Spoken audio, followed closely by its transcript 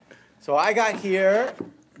So I got here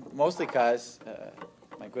mostly because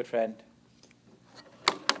my good friend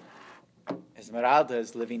Esmeralda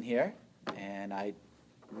is living here, and I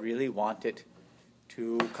really wanted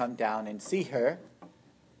to come down and see her.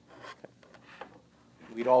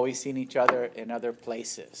 We'd always seen each other in other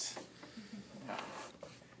places.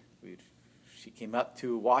 She came up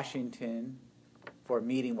to Washington for a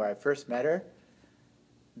meeting where I first met her.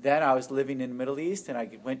 Then I was living in the Middle East, and I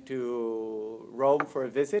went to Rome for a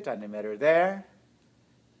visit, and I met her there.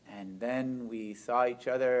 And then we saw each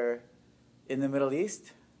other in the Middle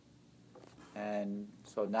East. And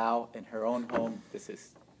so now in her own home, I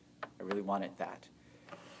really wanted that.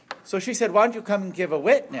 So she said, why don't you come and give a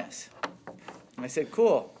witness? And I said,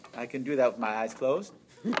 cool, I can do that with my eyes closed.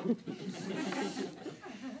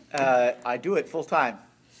 I do it full time.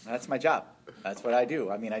 That's my job. That's what I do.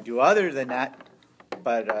 I mean, I do other than that,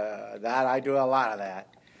 but I do a lot of that.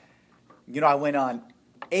 You know, I went on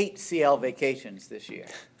 8 CL vacations this year.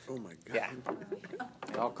 Oh, my God. Yeah.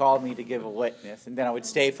 They all called me to give a witness, and then I would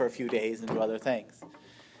stay for a few days and do other things.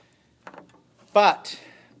 But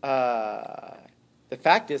the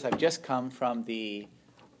fact is, I've just come from the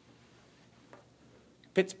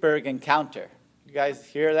Pittsburgh encounter. You guys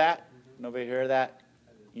hear that? Nobody hear that?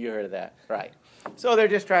 You heard of that, right. So they're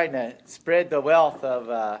just trying to spread the wealth of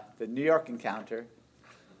the New York encounter.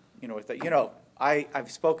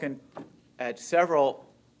 I've spoken at several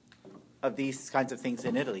of these kinds of things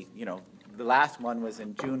in Italy. You know, the last one was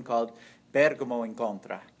in June called Bergamo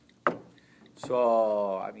Incontra.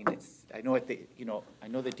 So, I mean, I know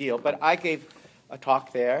the deal. But I gave a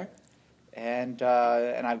talk there, and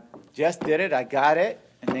I just did it. I got it,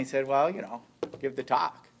 and they said, well, give the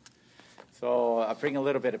talk. So I'll bring a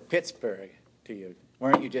little bit of Pittsburgh to you.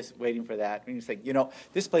 Weren't you just waiting for that? And you say,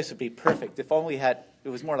 this place would be perfect if only it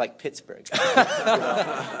was more like Pittsburgh.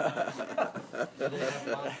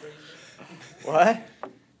 What?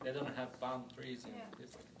 They don't have palm trees in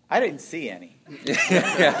Pittsburgh. I didn't see any.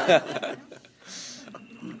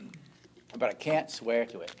 But I can't swear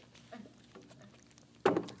to it.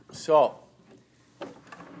 So,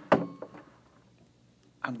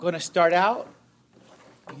 I'm going to start out,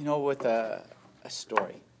 with a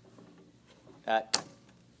story. That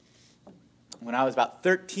when I was about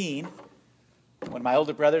 13, when my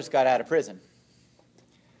older brothers got out of prison.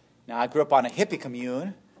 Now, I grew up on a hippie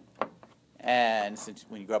commune, and since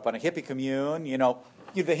when you grew up on a hippie commune,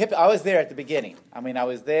 I was there at the beginning. I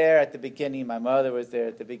was there at the beginning. My mother was there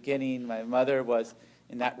at the beginning. My mother was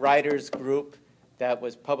in that writers group that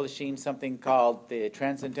was publishing something called the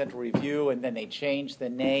Transcendental Review, and then they changed the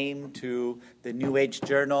name to the New Age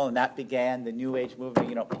Journal, and that began the New Age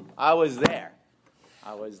movement. I was there.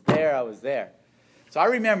 I was there. So I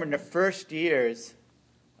remember in the first years,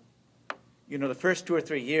 the first 2 or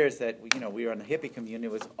 3 years that we were in the hippie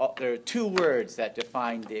community, there were 2 words that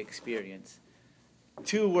defined the experience.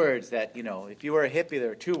 2 words that, if you were a hippie, there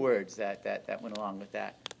were 2 words that went along with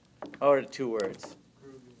that. What were the 2 words?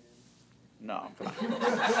 No, come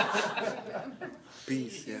on.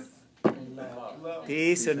 Peace, yeah.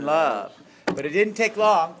 Peace and love. But it didn't take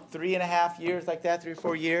long, 3.5 years like that, 3 or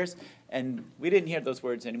 4 years, and we didn't hear those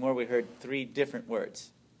words anymore. We heard 3 different words.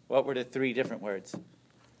 What were the 3 different words?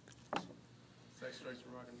 Sex, drugs,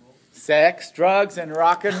 and rock and roll. Sex, drugs, and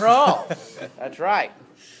rock and roll. That's right.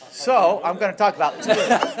 So, I'm going to talk about 2 of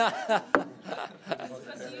them.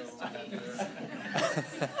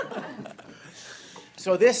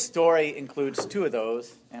 So this story includes 2 of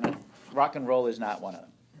those, and rock and roll is not one of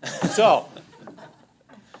them. So,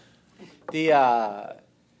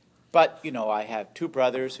 but I have 2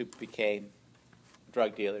 brothers who became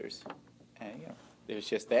drug dealers, and it was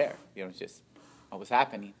just there. It's just what was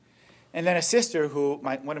happening. And then a sister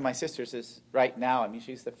one of my sisters is right now.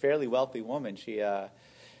 She's a fairly wealthy woman.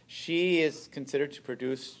 She is considered to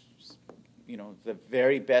produce, the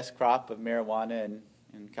very best crop of marijuana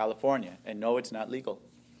in California, and no, it's not legal.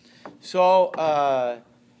 So,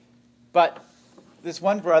 but this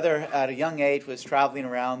one brother at a young age was traveling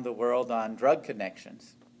around the world on drug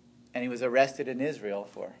connections, and he was arrested in Israel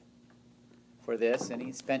for this, and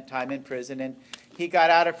he spent time in prison, and he got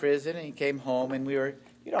out of prison, and he came home, and we were,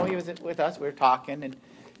 he was with us, we were talking, and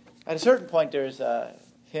at a certain point there's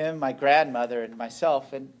him, my grandmother, and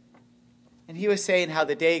myself, and he was saying how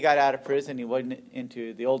the day he got out of prison, he went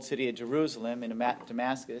into the old city of Jerusalem in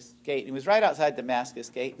Damascus Gate. He was right outside Damascus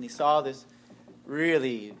Gate, and he saw this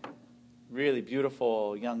really, really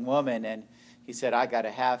beautiful young woman, and he said, I got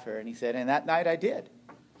to have her. And he said, and that night I did.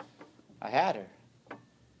 I had her.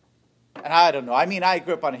 And I don't know. I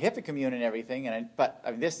grew up on a hippie commune and everything, but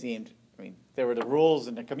this seemed, there were the rules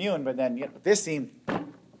in the commune, but then this seemed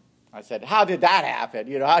I said, how did that happen?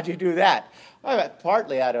 How'd you do that? Well,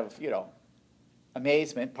 partly out of,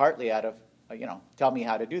 amazement, partly out of, tell me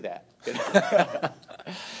how to do that.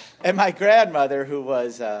 And my grandmother, who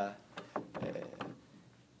was a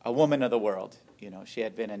woman of the world, she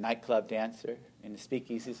had been a nightclub dancer in the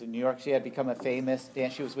speakeasies in New York. She had become a famous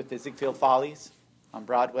dancer. She was with the Ziegfeld Follies on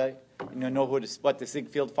Broadway. What the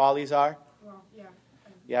Ziegfeld Follies are? Well, yeah.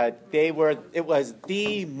 Yeah, it was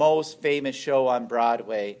the most famous show on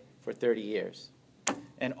Broadway for 30 years.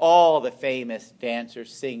 And all the famous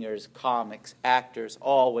dancers, singers, comics, actors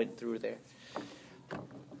all went through there.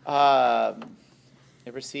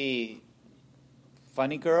 Ever see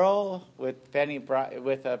Funny Girl with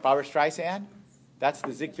Barbara Streisand? That's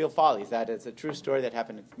the Ziegfeld Follies. That is a true story that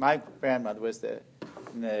happened. My grandmother was the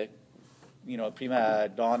prima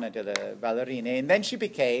donna delle ballerine, and then she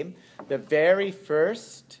became the very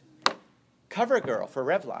first cover girl for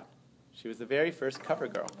Revlon. She was the very first cover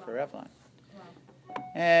girl for Revlon.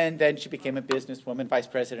 And then she became a businesswoman, vice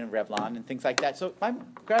president of Revlon, and things like that. So my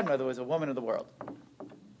grandmother was a woman of the world,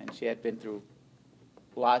 and she had been through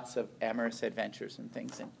lots of amorous adventures and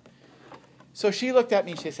things. And so she looked at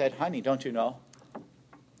me and she said, honey, don't you know?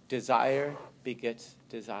 Desire begets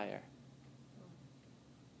desire.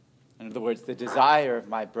 In other words, the desire of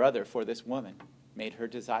my brother for this woman made her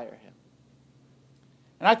desire him.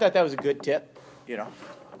 And I thought that was a good tip,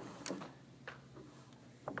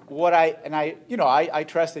 I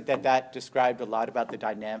trusted that described a lot about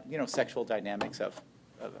the sexual dynamics of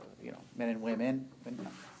men and women.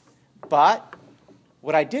 But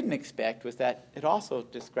what I didn't expect was that it also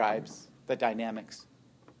describes the dynamics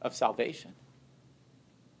of salvation,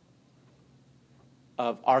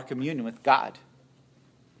 of our communion with God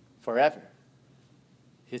forever.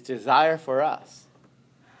 His desire for us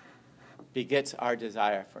begets our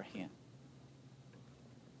desire for him.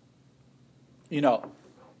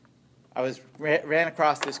 I ran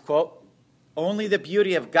across this quote, only the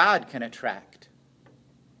beauty of God can attract.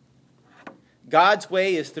 God's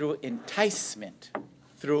way is through enticement,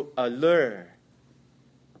 through allure.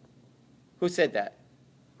 Who said that?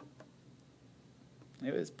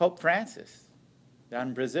 It was Pope Francis down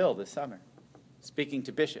in Brazil this summer, speaking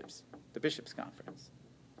to bishops, the bishops' conference.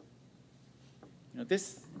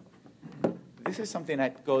 This is something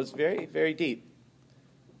that goes very, very deep.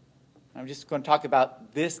 I'm just going to talk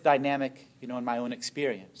about this dynamic, in my own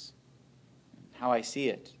experience, how I see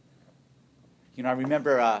it. I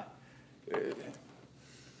remember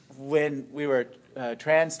when we were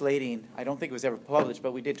translating, I don't think it was ever published,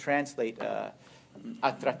 but we did translate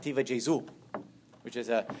Attrattiva Gesù, which is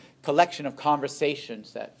a collection of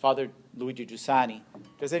conversations that Father Luigi Giussani.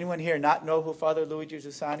 Does anyone here not know who Father Luigi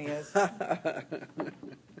Giussani is?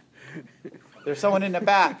 There's someone in the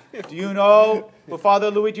back. Do you know who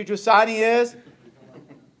Father Luigi Giussani is?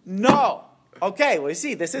 No. Okay, well, you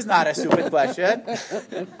see, this is not a stupid question.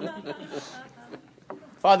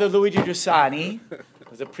 Father Luigi Giussani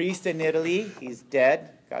was a priest in Italy. He's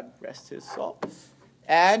dead. God rest his soul.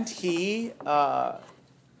 And he,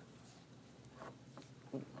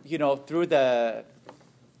 through the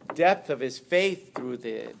depth of his faith, through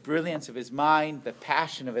the brilliance of his mind, the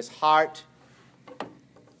passion of his heart,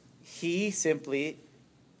 he simply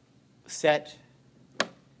set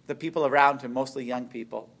the people around him, mostly young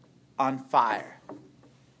people, on fire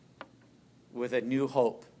with a new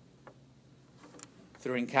hope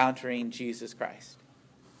through encountering Jesus Christ.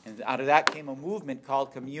 And out of that came a movement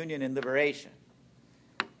called Communion and Liberation.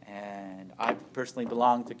 And I personally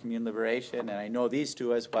belong to Communion Liberation, and I know these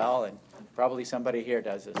two as well, and probably somebody here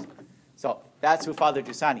does this. So that's who Father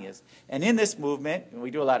Giussani is. And in this movement,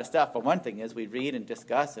 we do a lot of stuff, but one thing is we read and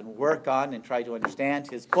discuss and work on and try to understand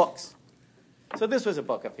his books. So this was a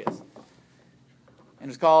book of his. And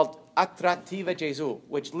it's called Attrattiva Gesù,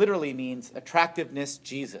 which literally means attractiveness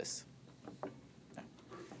Jesus.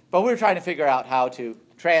 But we were trying to figure out how to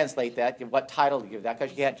translate that, what title to give that,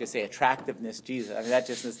 because you can't just say attractiveness Jesus. I mean, that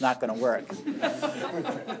just is not going to work.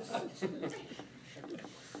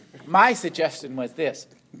 My suggestion was this: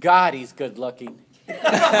 God, he's good looking.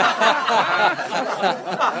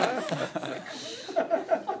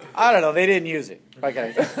 I don't know, they didn't use it.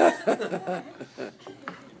 Okay.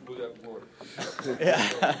 Yeah.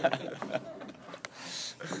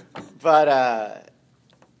 But,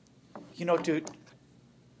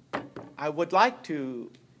 I would like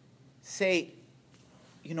to say,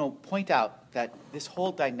 point out that this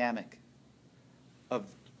whole dynamic of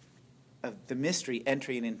the mystery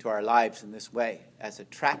entering into our lives in this way, as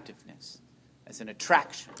attractiveness, as an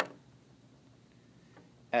attraction,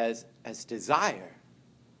 as desire,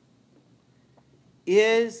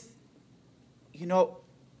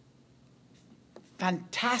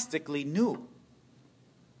 fantastically new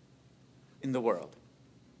in the world.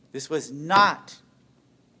 This was not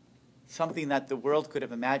something that the world could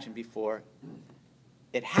have imagined before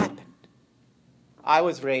it happened. I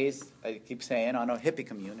was raised, I keep saying, on a hippie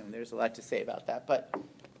commune, and there's a lot to say about that, but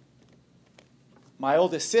my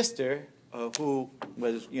oldest sister, who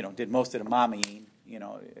was, did most of the mommying,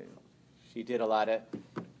 she did a lot of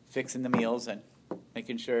fixing the meals and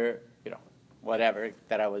making sure, whatever,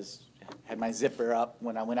 that I had my zipper up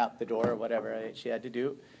when I went out the door or whatever she had to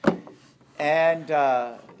do. And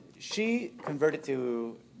she converted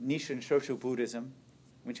to Nichiren Shoshu Buddhism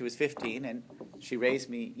when she was 15, and she raised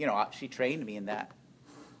me, she trained me in that.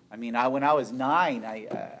 I mean, when I was 9,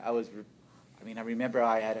 I remember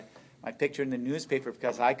I had my picture in the newspaper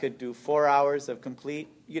because I could do 4 hours of complete,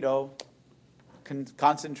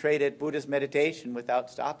 concentrated Buddhist meditation without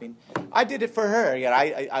stopping. I did it for her.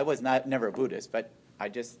 I was never a Buddhist, but I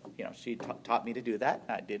just, she taught me to do that,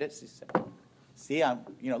 and I did it. She said, see,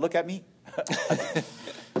 look at me.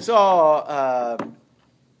 So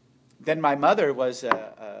then my mother was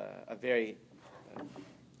a very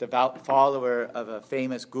devout follower of a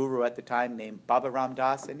famous guru at the time named Baba Ram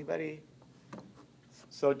Das. Anybody?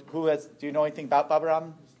 So do you know anything about Baba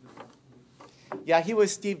Ram? Yeah, he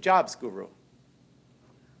was Steve Jobs' guru.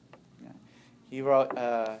 Yeah.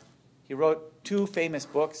 He wrote 2 famous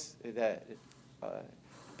books, that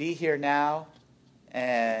Be Here Now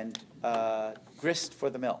and Grist for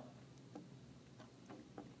the Mill.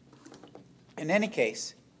 In any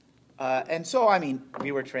case, and so,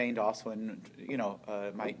 we were trained also in,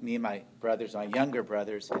 me and my brothers, my younger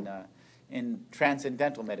brothers, in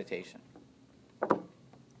transcendental meditation.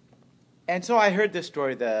 And so I heard this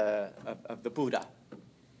story of the Buddha.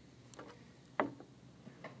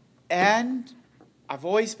 And I've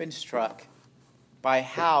always been struck by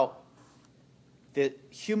how the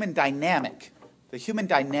human dynamic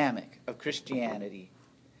of Christianity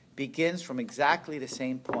begins from exactly the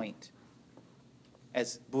same point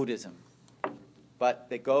as Buddhism, but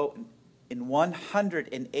they go in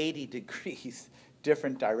 180 degrees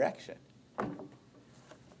different direction.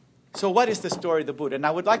 So what is the story of the Buddha? And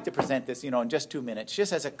I would like to present this, in just 2 minutes,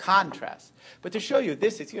 just as a contrast, but to show you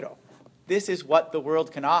this is what the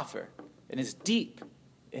world can offer, and it's deep,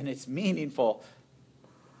 and it's meaningful,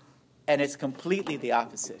 and it's completely the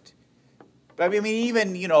opposite. But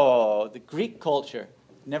even, the Greek culture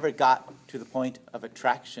never got to the point of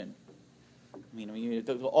attraction.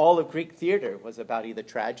 All of Greek theater was about either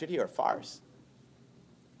tragedy or farce,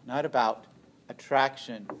 not about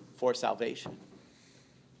attraction for salvation.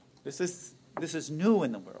 This is new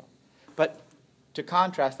in the world. But to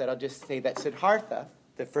contrast that, I'll just say that Siddhartha,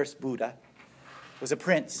 the first Buddha, was a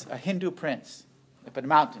prince, a Hindu prince, up in the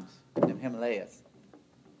mountains, in the Himalayas.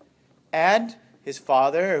 And his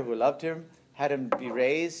father, who loved him, had him be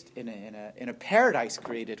raised in a paradise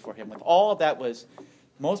created for him with all that was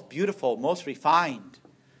most beautiful, most refined,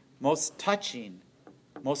 most touching,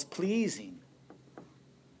 most pleasing.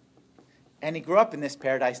 And he grew up in this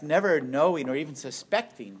paradise, never knowing or even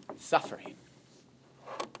suspecting suffering.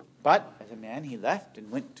 But as a man, he left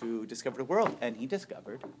and went to discover the world, and he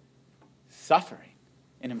discovered suffering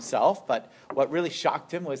in himself. But what really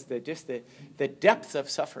shocked him was the depth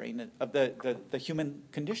of suffering of the human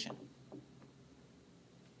condition.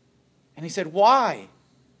 And he said, why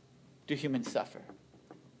do humans suffer?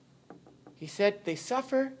 He said they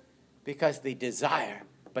suffer because they desire,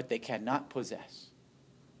 but they cannot possess.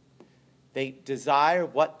 They desire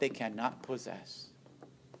what they cannot possess.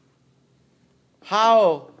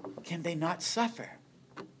 How can they not suffer?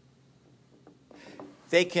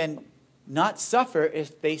 They can not suffer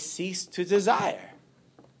if they cease to desire.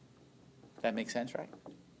 That makes sense, right?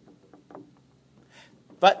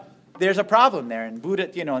 But there's a problem there, and Buddha,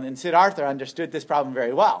 and Siddhartha understood this problem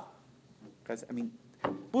very well. Because,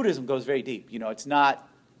 Buddhism goes very deep. It's not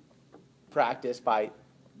practiced by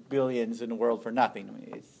billions in the world for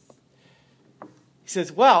nothing. He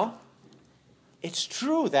says, well, it's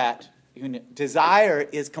true that desire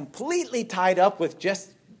is completely tied up with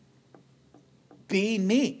just being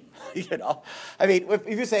me. If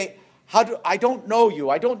you say, I don't know you,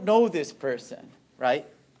 I don't know this person, right?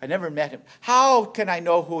 I never met him. How can I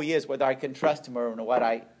know who he is, whether I can trust him or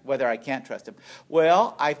whether I can't trust him?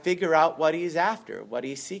 Well, I figure out what he's after, what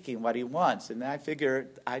he's seeking, what he wants, and then I figure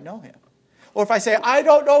I know him. Or if I say, I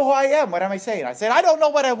don't know who I am, what am I saying? I say, I don't know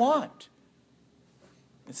what I want.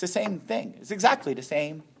 It's the same thing. It's exactly the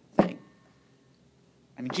same thing.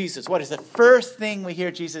 Jesus, what is the first thing we hear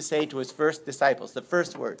Jesus say to his first disciples? The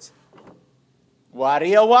first words. What do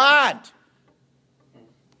you want?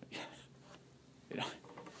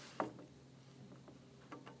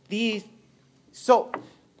 These So,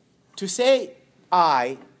 to say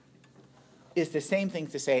I is the same thing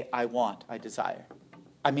to say I want, I desire.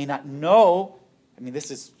 I may not know. I mean, this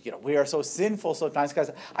is, we are so sinful sometimes because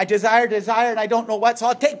I desire, and I don't know what, so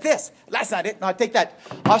I'll take this. That's not it. No, I'll take that.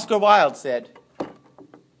 Oscar Wilde said,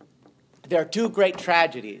 there are two great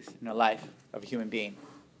tragedies in the life of a human being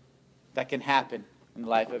that can happen in the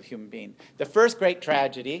life of a human being. The first great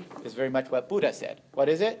tragedy is very much what Buddha said. What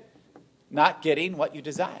is it? Not getting what you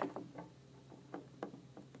desire.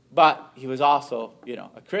 But he was also,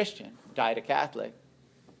 a Christian, died a Catholic.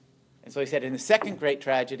 And so he said, and the second great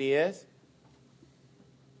tragedy is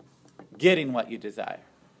getting what you desire.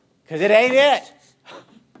 Because it ain't it.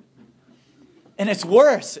 And it's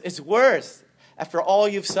worse. It's worse. After all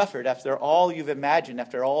you've suffered, after all you've imagined,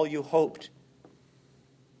 after all you hoped,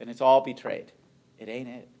 and it's all betrayed. It ain't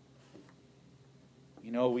it.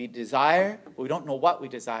 We desire, but we don't know what we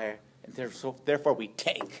desire, and therefore we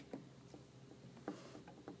take.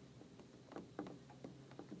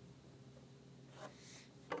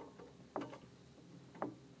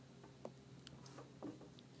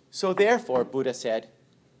 So therefore, Buddha said,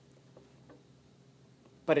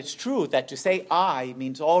 but it's true that to say I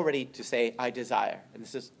means already to say I desire.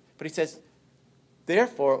 But he says,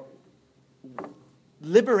 therefore,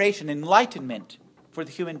 liberation, enlightenment for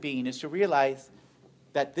the human being is to realize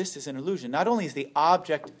that this is an illusion. Not only is the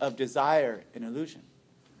object of desire an illusion,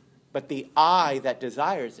 but the I that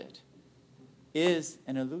desires it is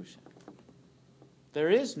an illusion.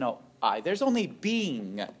 There is no I. There's only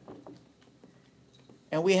being.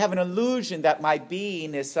 And we have an illusion that my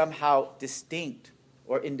being is somehow distinct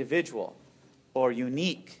or individual or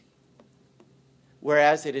unique,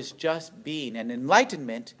 whereas it is just being. And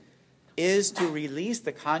enlightenment is to release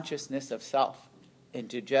the consciousness of self and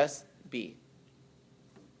to just be.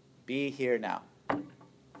 Be here now.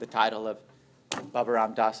 The title of Baba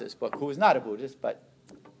Ram Das's book, who is not a Buddhist, but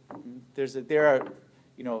there are,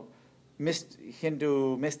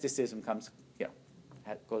 Hindu mysticism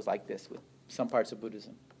goes like this with some parts of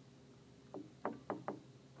Buddhism.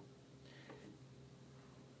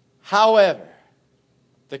 However,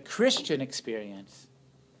 the Christian experience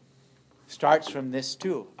starts from this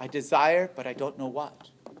too. I desire, but I don't know what.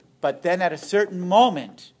 But then at a certain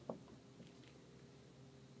moment,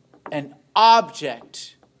 an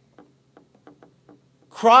object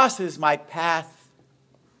crosses my path,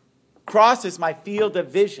 crosses my field of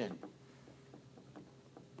vision.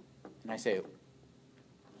 And I say,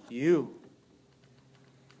 you.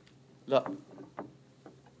 Look,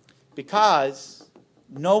 because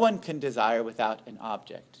no one can desire without an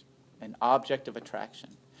object of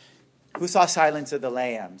attraction. Who saw Silence of the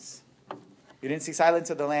Lambs? You didn't see Silence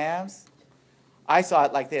of the Lambs? I saw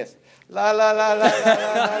it like this. La la la la la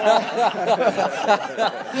la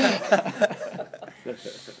la.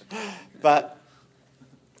 But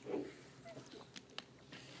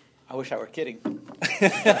I wish I were kidding.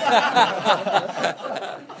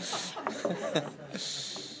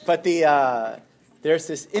 But there's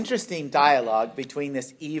this interesting dialogue between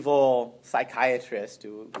this evil psychiatrist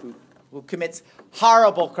who commits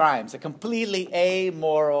horrible crimes, a completely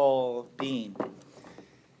amoral being.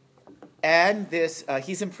 And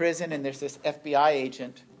he's in prison, and there's this FBI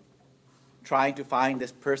agent trying to find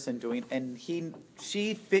this person doing, and she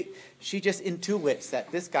just intuits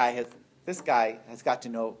that this guy has got to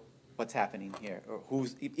know what's happening here, or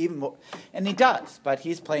who's even more, and he does, but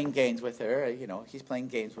he's playing games with her. He's playing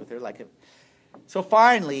games with her So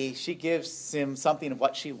finally, she gives him something of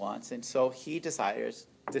what she wants, and so he decides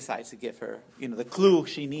to give her, the clue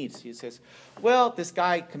she needs. He says, "Well, this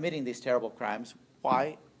guy committing these terrible crimes,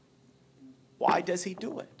 why does he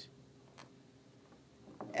do it?"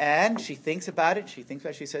 And she thinks about it. She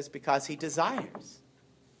says, "Because he desires."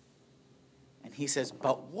 And he says,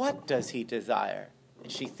 "But what does he desire?"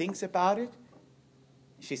 And she thinks about it.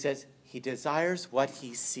 She says, "He desires what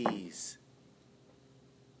he sees."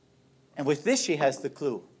 And with this, she has the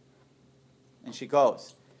clue. And she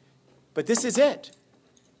goes. But this is it.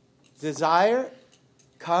 Desire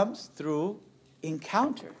comes through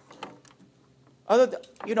encounter.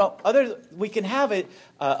 We can have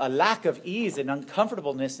a lack of ease and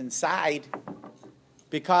uncomfortableness inside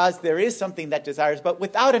because there is something that desires, but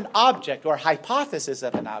without an object or hypothesis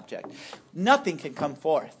of an object, nothing can come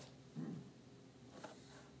forth.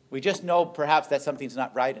 We just know perhaps that something's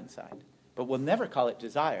not right inside, but we'll never call it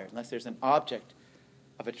desire unless there's an object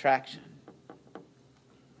of attraction.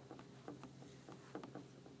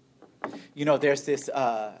 There's this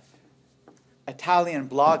Italian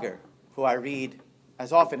blogger who I read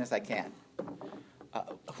as often as I can,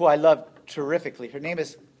 who I love terrifically. Her name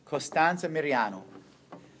is Costanza Miriano.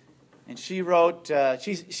 And she wrote,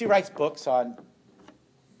 she writes books on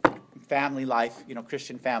family life,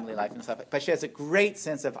 Christian family life and stuff. But she has a great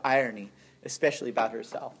sense of irony, especially about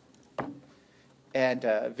herself. And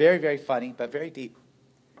very, very funny, but very deep.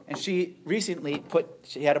 And she recently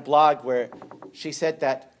she had a blog where she said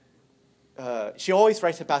that she always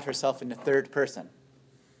writes about herself in the third person.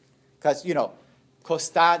 Because, in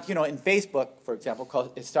Facebook, for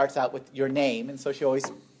example, it starts out with your name, and so she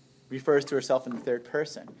always refers to herself in the third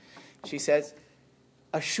person. She says,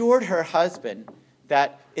 assured her husband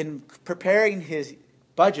that in preparing his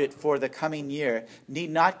budget for the coming year, need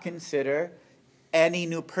not consider any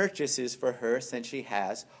new purchases for her since she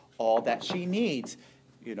has all that she needs,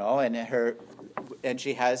 and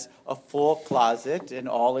she has a full closet and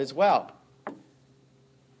all is well.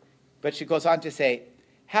 But she goes on to say,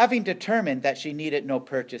 having determined that she needed no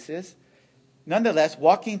purchases, nonetheless,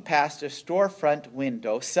 walking past a storefront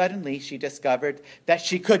window, suddenly she discovered that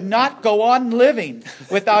she could not go on living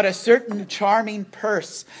without a certain charming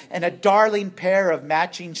purse and a darling pair of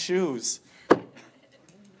matching shoes.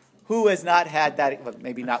 Who has not had that? Well,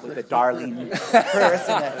 maybe not with a darling purse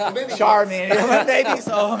and a charming, maybe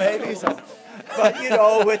so. But,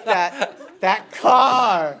 with that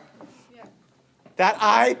car, that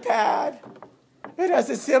iPad, it has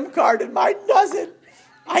a SIM card and mine doesn't.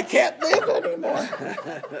 I can't live anymore.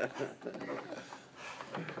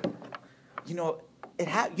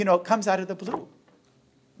 It comes out of the blue.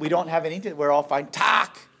 We don't have anything. We're all fine.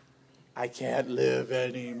 Talk. I can't live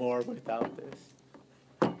anymore without this.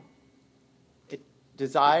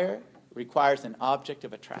 Desire requires an object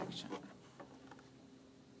of attraction.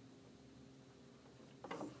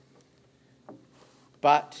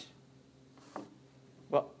 But,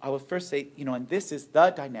 I will first say, and this is the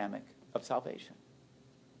dynamic of salvation.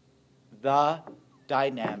 The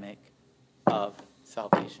dynamic of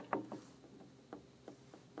salvation.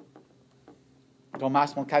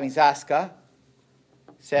 Tomasz Monkamizaska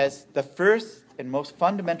says, the first and most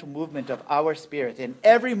fundamental movement of our spirit in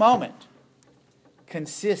every moment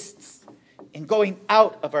consists in going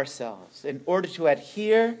out of ourselves in order to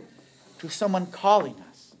adhere to someone calling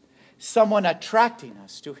us, someone attracting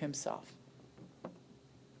us to himself.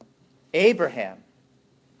 Abraham,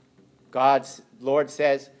 God's Lord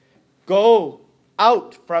says, go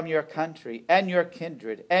out from your country and your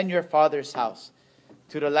kindred and your father's house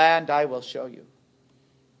to the land I will show you.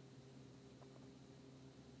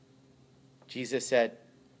 Jesus said,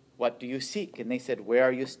 what do you seek? And they said, where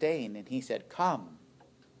are you staying? And he said, come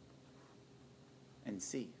and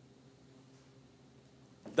see.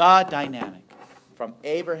 The dynamic from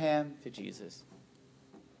Abraham to Jesus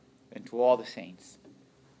and to all the saints.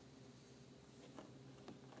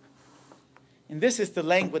 And this is the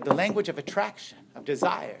language of attraction, of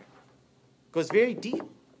desire. It goes very deep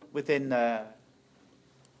within the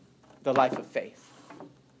life of faith.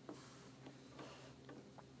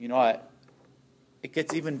 It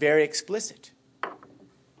gets even very explicit.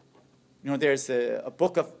 There's a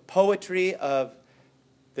book of poetry of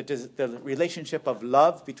the relationship of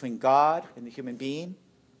love between God and the human being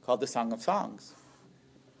called the Song of Songs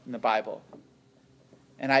in the Bible.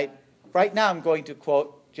 And right now I'm going to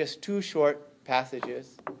quote just two short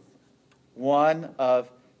passages. One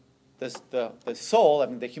of the soul,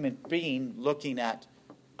 the human being, looking at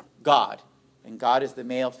God. And God is the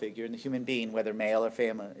male figure, and the human being, whether male or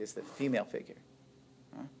female, is the female figure.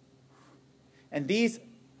 And these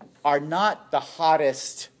are not the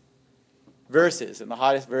hottest verses. And the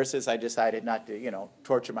hottest verses, I decided not to,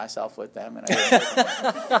 torture myself with them. And I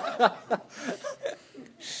didn't.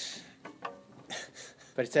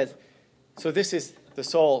 But it says, so this is the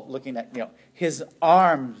soul looking at, his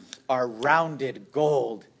arms are rounded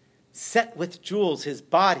gold, set with jewels. His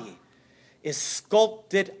body is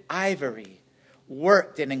sculpted ivory,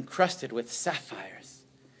 worked and encrusted with sapphires.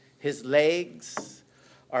 His legs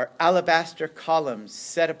are alabaster columns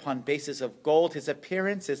set upon bases of gold. His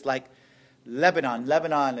appearance is like Lebanon.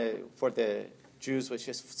 Lebanon, for the Jews, was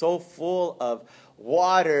just so full of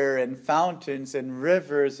water and fountains and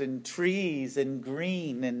rivers and trees and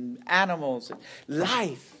green and animals and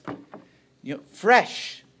life.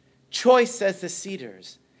 Fresh, choice as the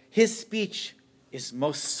cedars. His speech is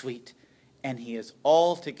most sweet, and he is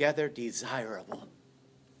altogether desirable.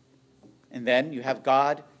 And then you have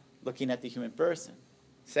God looking at the human person,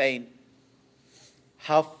 saying,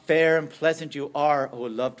 how fair and pleasant you are, O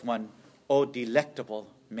loved one, O delectable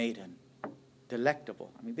maiden.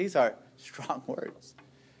 Delectable. These are strong words.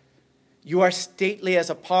 You are stately as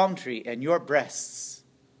a palm tree, and your breasts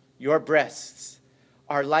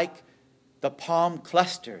are like the palm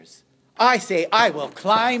clusters. I say, I will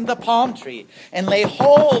climb the palm tree and lay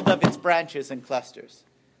hold of its branches and clusters.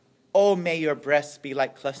 Oh, may your breasts be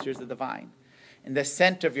like clusters of the vine, and the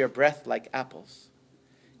scent of your breath like apples,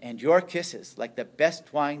 and your kisses like the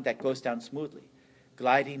best wine that goes down smoothly,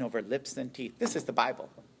 gliding over lips and teeth. This is the Bible.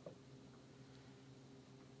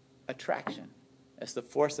 Attraction as the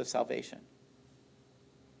force of salvation.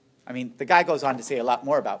 I mean, the guy goes on to say a lot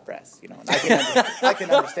more about breasts, and I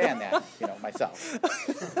can understand that, myself.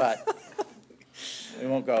 But we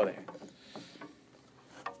won't go there.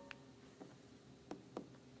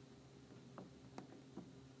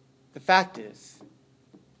 The fact is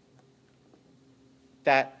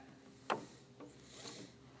that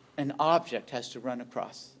an object has to run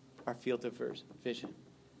across our field of vision.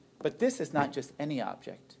 But this is not just any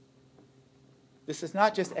object. This is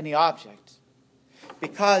not just any object.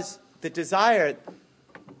 Because the desire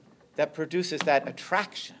that produces that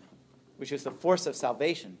attraction, which is the force of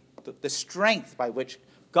salvation, the strength by which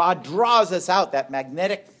God draws us out, that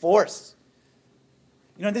magnetic force.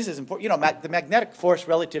 This is important. The magnetic force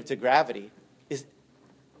relative to gravity is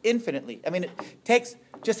infinitely. It takes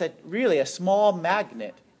just really a small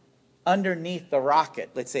magnet underneath the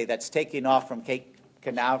rocket, let's say, that's taking off from Cape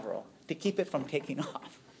Canaveral, to keep it from taking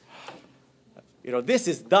off. This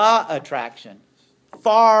is the attraction,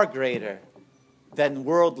 far greater than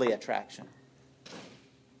worldly attraction.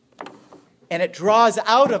 And it draws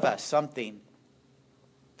out of us something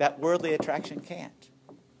that worldly attraction can't.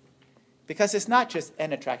 Because it's not just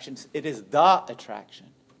an attraction, it is the attraction.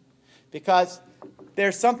 Because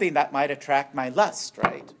there's something that might attract my lust,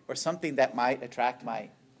 right? Or something that might attract my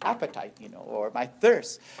appetite, or my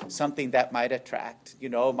thirst. Something that might attract,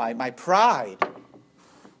 my pride,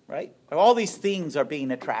 right? All these things are being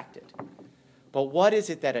attracted. But what is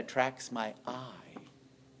it that attracts my I,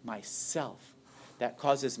 myself, that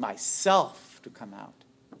causes myself to come out?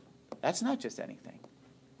 That's not just anything.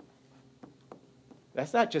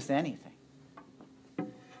 That's not just anything.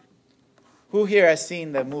 Who here has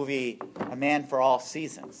seen the movie A Man for All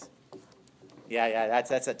Seasons? Yeah,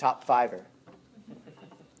 that's a top fiver.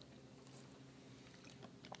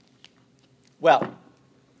 Well,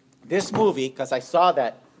 this movie, because I saw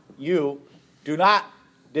that you did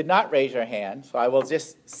not raise your hand, so I will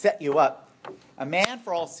just set you up. A Man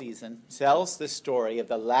for All Seasons tells the story of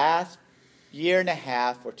the last year and a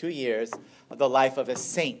half or 2 years of the life of a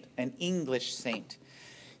saint, an English saint.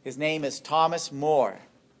 His name is Thomas More.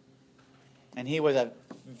 And he was a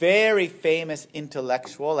very famous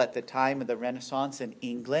intellectual at the time of the Renaissance in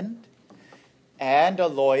England, and a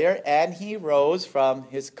lawyer, and he rose from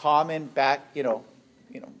his common background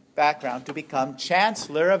to become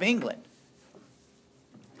Chancellor of England.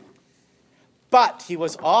 But he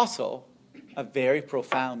was also a very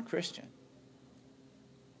profound Christian.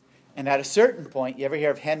 And at a certain point, you ever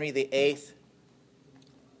hear of Henry VIII?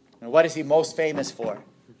 And what is he most famous for?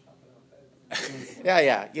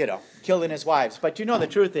 Yeah, killing his wives. But the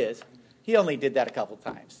truth is, he only did that a couple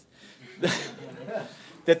times.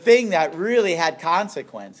 The thing that really had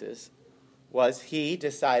consequences was he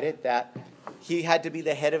decided that he had to be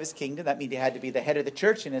the head of his kingdom. That means he had to be the head of the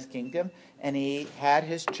church in his kingdom. And he had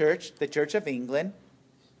his church, the Church of England,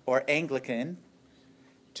 or Anglican,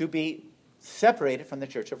 to be separated from the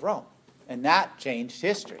Church of Rome. And that changed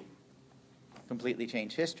history. Completely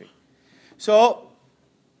changed history. So,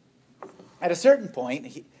 at a certain point,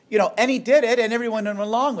 and he did it, and everyone went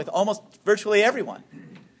along with almost virtually everyone.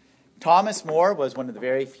 Thomas More was one of the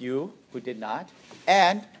very few who did not.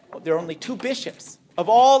 And there are only 2 bishops of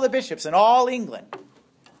all the bishops in all England,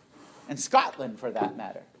 and Scotland for that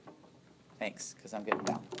matter. Thanks, because I'm getting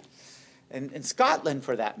down. And in Scotland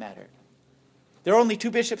for that matter. There are only 2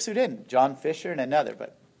 bishops who didn't, John Fisher and another.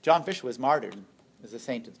 But John Fisher was martyred as a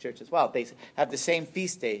saint of the church as well. They have the same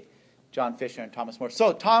feast day, John Fisher and Thomas More.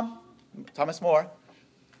 So Thomas More,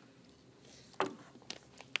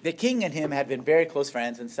 the king and him had been very close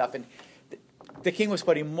friends and stuff, and the king was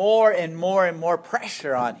putting more and more and more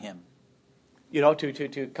pressure on him,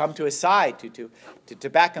 to come to his side, to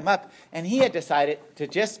back him up. And he had decided to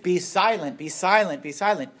just be silent.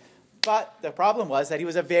 But the problem was that he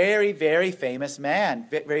was a very, very famous man,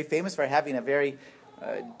 very famous for having a very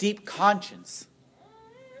deep conscience.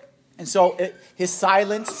 And so his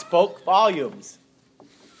silence spoke volumes.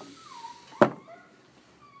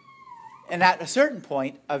 And at a certain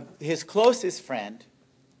point, his closest friend,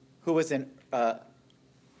 who was the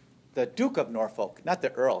Duke of Norfolk, not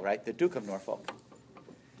the Earl, right? The Duke of Norfolk.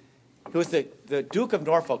 Who was the Duke of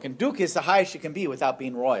Norfolk. And Duke is the highest you can be without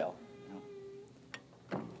being royal.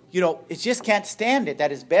 It just can't stand it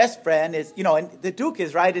that his best friend is, and the Duke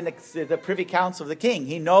is right in the Privy Council of the king.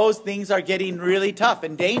 He knows things are getting really tough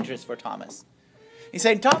and dangerous for Thomas. He's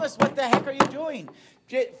saying, Thomas, what the heck are you doing?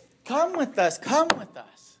 Come with us.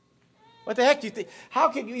 What the heck do you think? How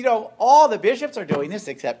can you, all the bishops are doing this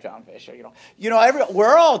except John Fisher,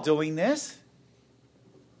 we're all doing this.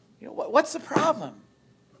 What's the problem?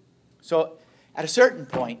 So at a certain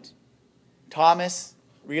point, Thomas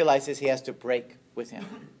realizes he has to break with him.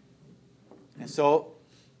 And so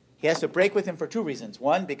he has to break with him for two reasons.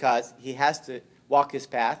 One, because he has to walk his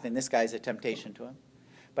path, and this guy's a temptation to him.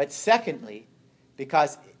 But secondly,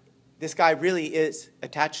 because this guy really is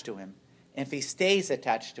attached to him. And if he stays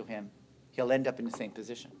attached to him, he'll end up in the same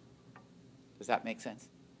position. Does that make sense?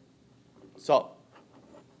 So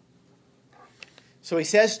he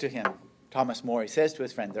says to him, Thomas More, he says to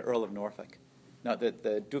his friend, the Earl of Norfolk, no,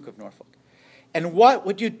 the Duke of Norfolk, and what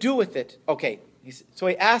would you do with it? Okay, so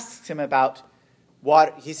he asks him about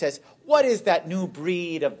what, he says, what is that new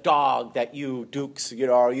breed of dog that you dukes,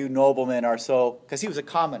 or you noblemen are so, because he was a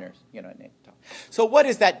commoner, So what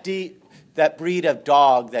is that breed of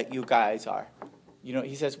dog that you guys are?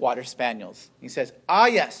 He says water spaniels. He says, ah,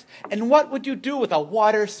 yes. And what would you do with a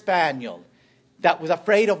water spaniel that was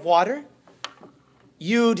afraid of water?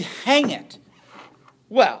 You'd hang it.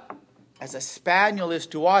 Well, as a spaniel is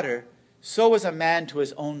to water, so is a man to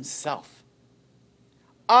his own self.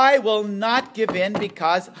 I will not give in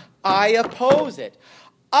because I oppose it.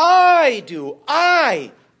 I do.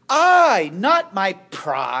 I, not my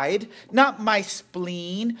pride, not my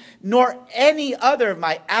spleen, nor any other of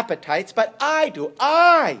my appetites, but I do.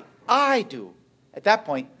 I do. At that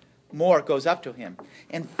point, More goes up to him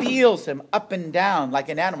and feels him up and down like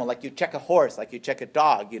an animal, like you check a horse, like you check a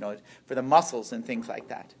dog, for the muscles and things like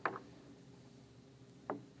that.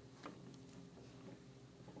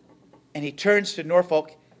 And he turns to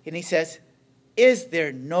Norfolk and he says, is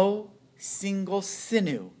there no single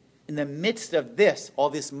sinew in the midst of this, all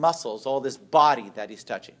these muscles, all this body that he's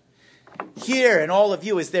touching? Here in all of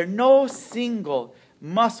you, is there no single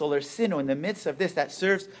muscle or sinew in the midst of this that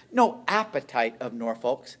serves no appetite of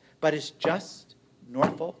Norfolk's, but is just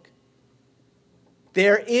Norfolk?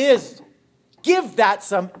 There is. Give that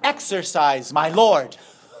some exercise, my lord.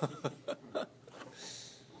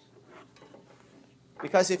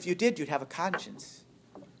 Because if you did, you'd have a conscience.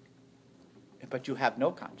 But you have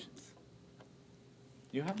no conscience.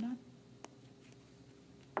 You have none.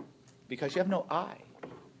 Because you have no I.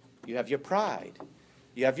 You have your pride.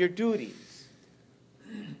 You have your duties.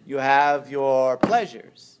 You have your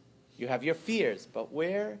pleasures. You have your fears. But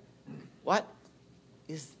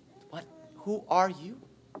who are you?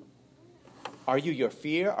 Are you your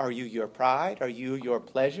fear? Are you your pride? Are you your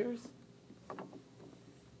pleasures?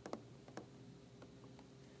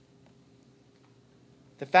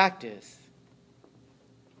 The fact is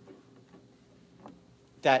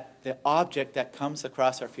that the object that comes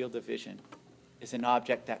across our field of vision is an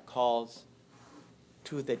object that calls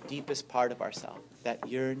to the deepest part of ourselves, that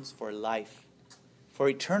yearns for life, for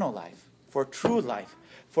eternal life, for true life,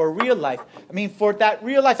 for real life. For that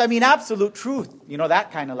real life, absolute truth,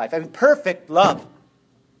 that kind of life. Perfect love.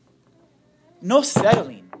 No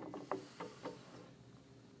settling.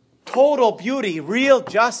 Total beauty, real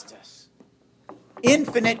justice,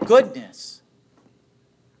 infinite goodness.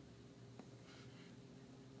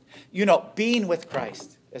 Being with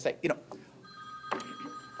Christ. It's like, Sorry.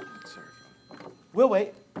 we'll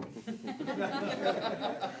wait.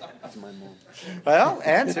 It's my mom. Well,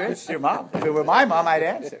 answer. It's your mom. If it were my mom, I'd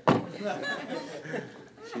answer.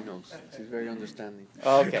 She knows. She's very understanding.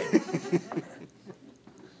 Okay.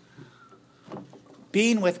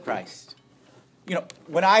 Being with Christ.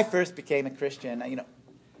 When I first became a Christian, I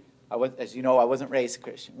wasn't raised a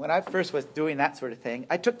Christian. When I first was doing that sort of thing,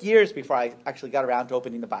 I took years before I actually got around to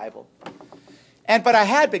opening the Bible. But I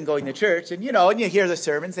had been going to church, and you hear the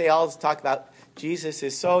sermons, they always talk about Jesus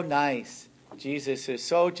is so nice, Jesus is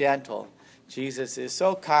so gentle, Jesus is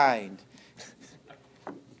so kind,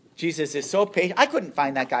 Jesus is so patient. I couldn't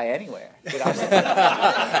find that guy anywhere. I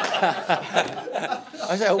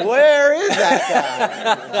said, where is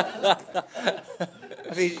that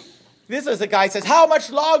guy? This is a guy who says, how much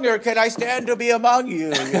longer can I stand to be among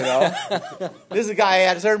you? This is a guy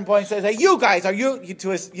at a certain point says, hey, you guys, are you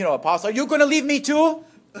to his apostle, are you going to leave me too?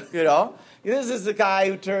 This is the guy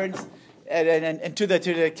who turns and to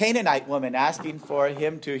the Canaanite woman asking for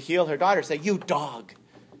him to heal her daughter, say, you dog.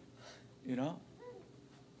 And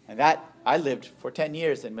that, I lived for 10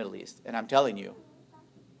 years in the Middle East, and I'm telling you,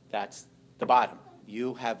 that's the bottom.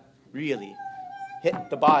 You have really hit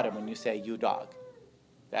the bottom when you say, you dog.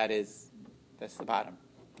 That's the bottom.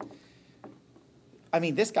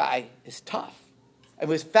 This guy is tough. It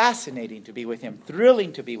was fascinating to be with him,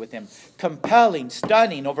 thrilling to be with him, compelling,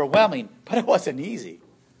 stunning, overwhelming, but it wasn't easy.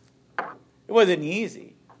 It wasn't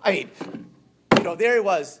easy. There he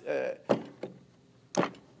was,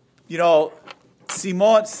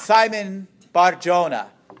 Simon Bar-Jonah.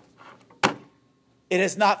 It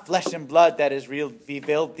is not flesh and blood that has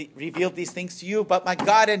revealed these things to you, but my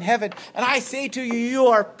God in heaven. And I say to you, you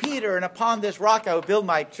are Peter, and upon this rock I will build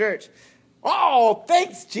my church. Oh,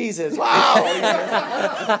 thanks, Jesus. Wow.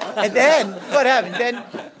 And then, what happened? Then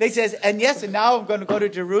they says, and now I'm going to go to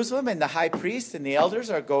Jerusalem, and the high priest and the elders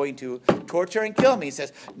are going to torture and kill me. He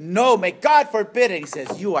says, no, may God forbid it. He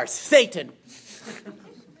says, you are Satan.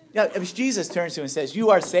 Jesus turns to him and says,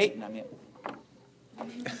 you are Satan.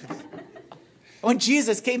 When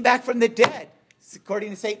Jesus came back from the dead, according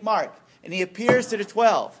to St. Mark, and he appears to the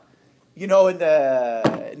 12, in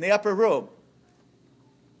the upper room,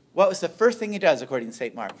 what was the first thing he does, according to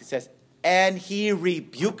St. Mark? He says, and he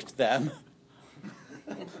rebuked them.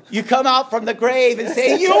 You come out from the grave and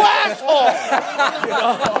say, you asshole!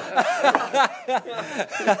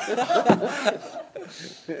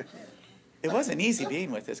 It wasn't easy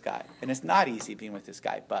being with this guy, and it's not easy being with this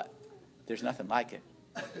guy, but there's nothing like it.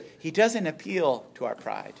 He doesn't appeal to our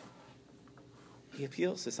pride. He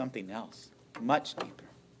appeals to something else, much deeper.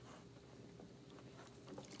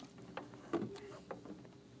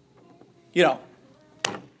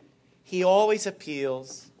 He always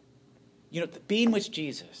appeals. Being with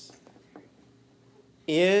Jesus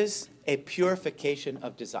is a purification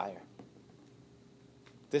of desire.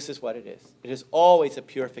 This is what it is. It is always a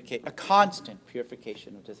constant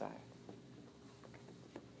purification of desire.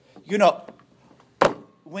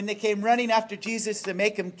 When they came running after Jesus to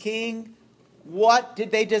make him king, what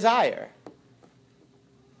did they desire?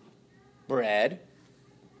 Bread.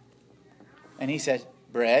 And he says,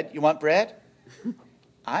 bread? You want bread?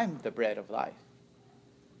 I'm the bread of life.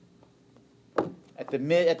 At the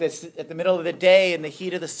middle of the day, in the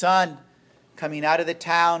heat of the sun, coming out of the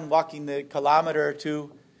town, walking the kilometer or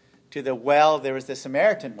two to the well, there was the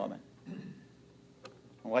Samaritan woman.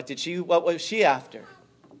 What was she after?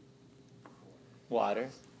 Water.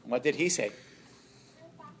 What did he say?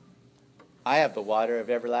 I have the water of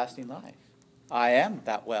everlasting life. I am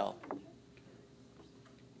that well.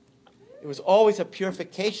 It was always a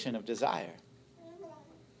purification of desire.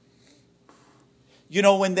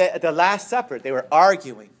 When at the Last Supper, they were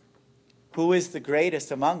arguing, who is the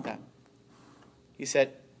greatest among them? He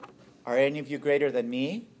said, are any of you greater than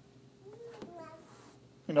me?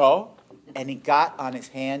 No. And he got on his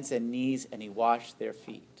hands and knees and he washed their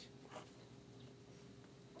feet.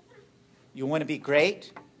 You want to be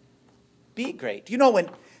great? Be great.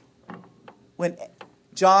 When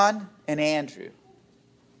John and Andrew,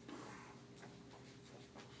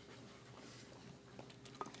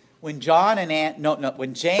 when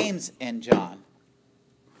James and John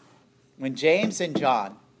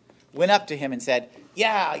went up to him and said,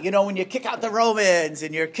 yeah, when you kick out the Romans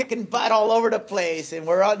and you're kicking butt all over the place and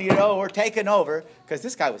we're taking over, because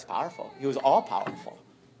this guy was powerful. He was all powerful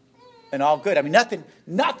and all good.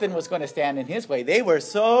 Nothing was going to stand in his way. They were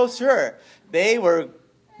so sure. They were,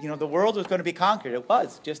 the world was going to be conquered. It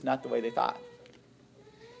was just not the way they thought.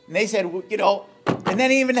 And they said, and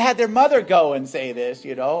then even had their mother go and say this,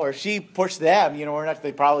 or she pushed them,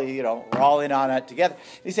 they probably, were all in on it together.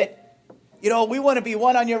 They said, we want to be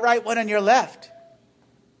one on your right, one on your left.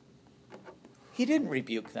 He didn't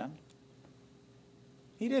rebuke them.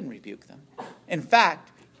 In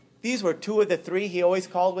fact, these were two of the three he always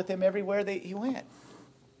called with him everywhere he went.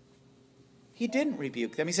 He didn't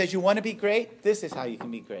rebuke them. He says, you want to be great? This is how you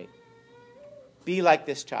can be great. Be like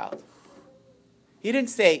this child. He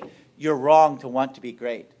didn't say, you're wrong to want to be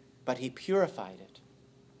great, but he purified it.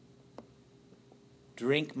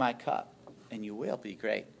 Drink my cup, and you will be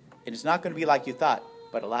great. And it's not going to be like you thought,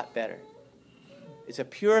 but a lot better. It's a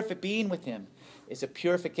being with him. It's a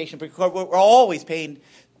purification. Because we're always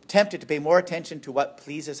tempted to pay more attention to what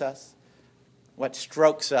pleases us, what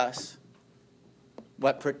strokes us,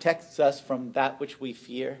 what protects us from that which we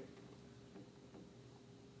fear.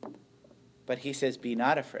 But he says, be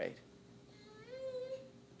not afraid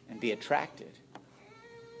and be attracted.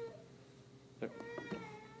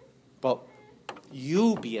 But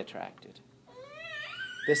you be attracted.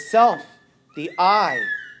 The self, the I,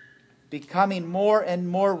 becoming more and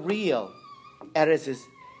more real.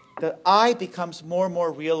 The I becomes more and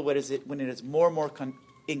more real when it is more and more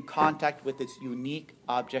in contact with its unique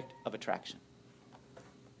object of attraction.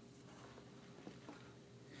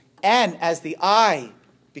 And as the I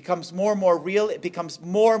becomes more and more real, it becomes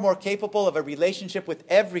more and more capable of a relationship with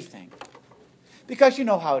everything. Because you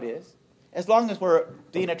know how it is. As long as we're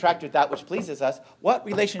being attracted to that which pleases us, what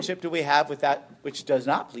relationship do we have with that which does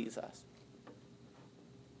not please us?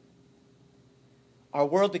 Our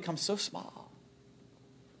world becomes so small.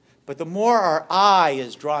 But the more our I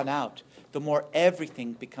is drawn out, the more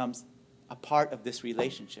everything becomes a part of this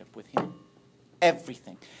relationship with him.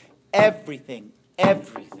 Everything. Everything.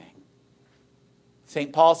 Everything.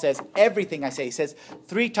 St. Paul says, everything I say. He says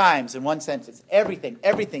 3 times in one sentence. Everything.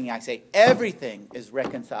 Everything I say. Everything is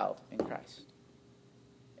reconciled in Christ.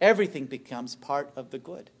 Everything becomes part of the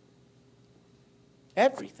good.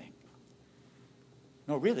 Everything.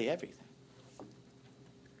 No, really everything.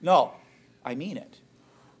 No, I mean it.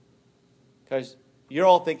 Because you're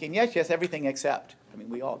all thinking, yes, yes, everything except. I mean,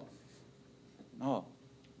 we all. No.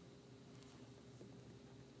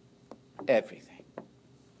 Everything.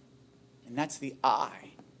 And that's the I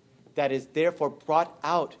that is therefore brought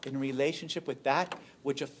out in relationship with that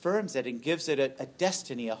which affirms it and gives it a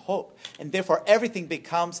destiny, a hope. And therefore everything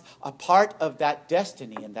becomes a part of that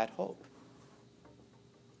destiny and that hope.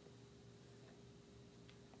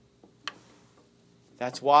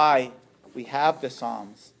 That's why we have the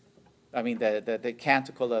Psalms. I mean, the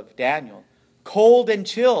canticle of Daniel. Cold and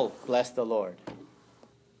chill, bless the Lord.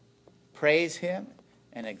 Praise him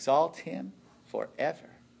and exalt him forever.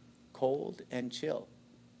 Cold and chill.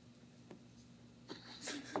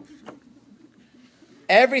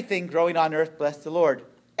 Everything growing on earth, bless the Lord.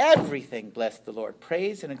 Everything, bless the Lord.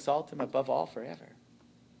 Praise and exalt him above all forever.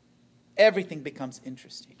 Everything becomes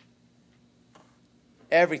interesting.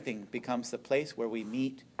 Everything becomes the place where we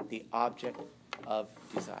meet the object of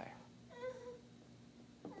desire.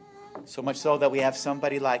 So much so that we have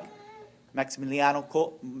somebody like Maximilian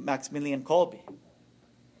Kolbe.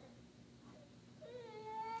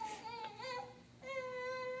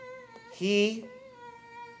 He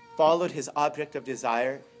followed his object of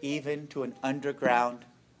desire even to an underground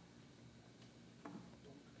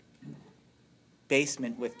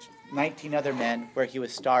basement with 19 other men where he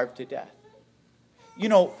was starved to death. You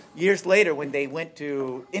know, years later when they went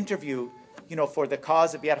to interview, for the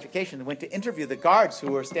cause of beatification, they went to interview the guards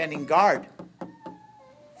who were standing guard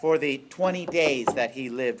for the 20 days that he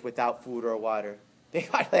lived without food or water. They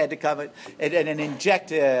had to come and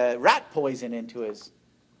inject rat poison into his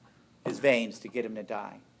veins to get him to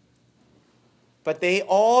die. But they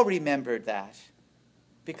all remembered that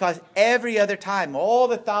because every other time, all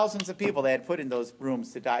the thousands of people they had put in those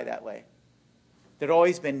rooms to die that way, there'd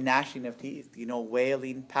always been gnashing of teeth,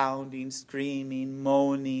 wailing, pounding, screaming,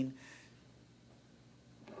 moaning.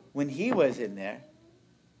 When he was in there,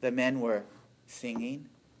 the men were singing,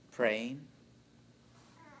 praying,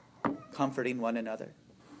 comforting one another.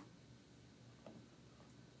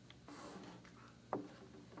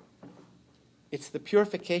 It's the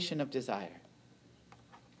purification of desire.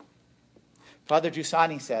 Father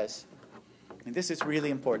Giussani says, and this is really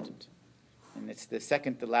important, and it's the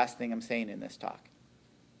last thing I'm saying in this talk.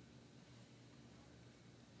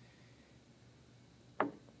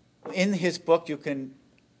 In his book, you can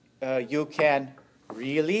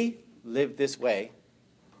really live this way.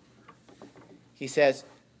 He says,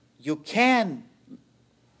 you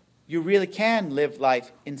really can live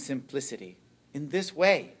life in simplicity, in this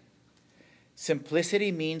way.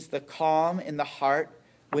 Simplicity means the calm in the heart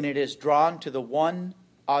when it is drawn to the one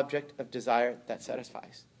object of desire that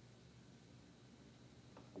satisfies.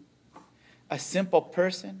 A simple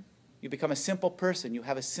person, you become a simple person, you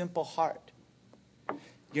have a simple heart.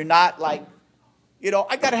 You're not like,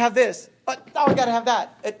 I got to have this, but now I got to have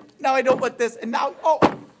that. Now I don't want this, and now,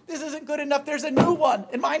 this isn't good enough. There's a new one,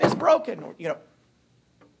 and mine is broken.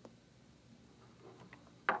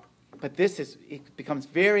 But it becomes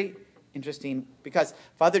very interesting because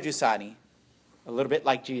Father Giussani, a little bit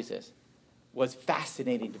like Jesus, was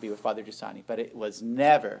fascinating to be with Father Giussani, but it was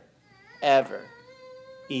never, ever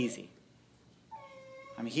easy.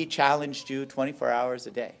 I mean, he challenged you 24 hours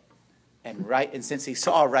a day. And since he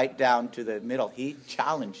saw right down to the middle, he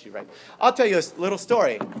challenged you right. I'll tell you a little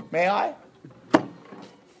story. May I?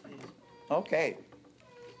 Okay.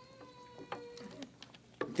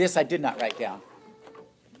 This I did not write down.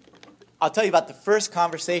 I'll tell you about the first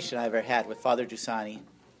conversation I ever had with Father Giussani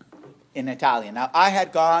in Italian. Now, I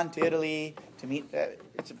had gone to Italy to meet,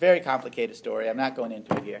 it's a very complicated story. I'm not going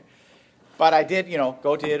into it here. But I did,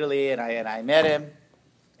 go to Italy, and I met him.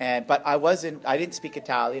 But I didn't speak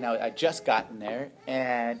Italian. I'd just gotten there,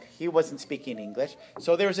 and he wasn't speaking English.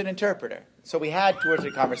 So there was an interpreter. So we had 2 or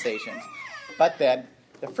 3 conversations. But then,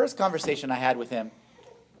 the first conversation I had with him,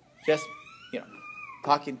 just,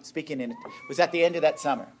 speaking was at the end of that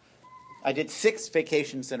summer. I did 6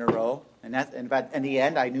 vacations in a row, and in the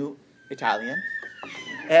end, I knew Italian.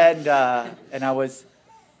 And I was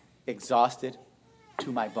exhausted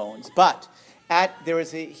to my bones. But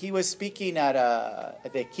he was speaking at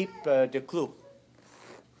the Keep de Clou.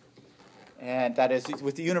 And that is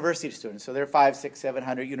with the university students. So there are 500, 600,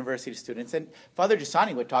 700 university students. And Father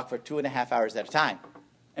Giussani would talk for 2.5 hours at a time.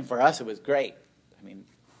 And for us, it was great. I mean,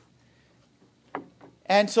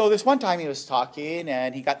 and so this one time he was talking,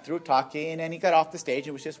 and he got through talking, and he got off the stage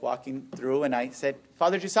and was just walking through. And I said,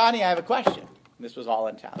 Father Giussani, I have a question. And this was all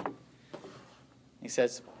in Italian. He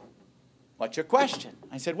says, what's your question?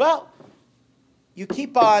 I said, well, you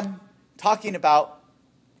keep on talking about,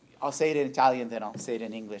 I'll say it in Italian, then I'll say it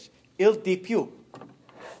in English. Il di più.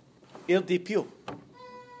 Il di più.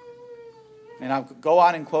 And I'll go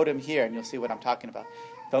on and quote him here, and you'll see what I'm talking about.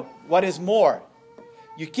 What is more?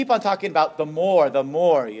 You keep on talking about the more,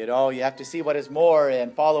 you know. You have to see what is more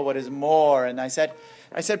and follow what is more. And I said,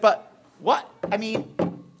 but what? I mean,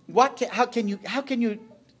 how can you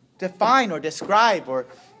define or describe or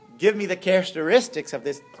give me the characteristics of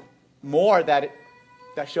this more that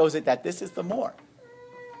shows it that this is the more?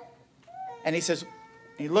 And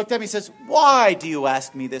he looked at me and says, why do you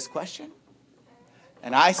ask me this question?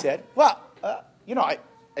 And I said, well,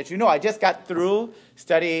 as you know, I just got through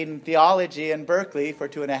studying theology in Berkeley for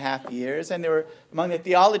 2.5 years. And there were, among the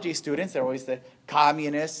theology students, there were always the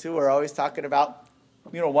communists who were always talking about,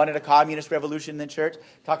 wanted a communist revolution in the church,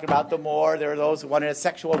 talking about the more. There were those who wanted a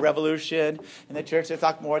sexual revolution in the church. They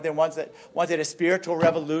talked more than ones that wanted a spiritual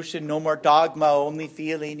revolution, no more dogma, only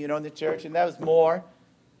feeling, in the church. And that was more.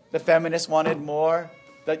 The feminists wanted more.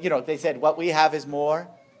 They said, what we have is more.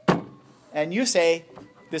 And you say,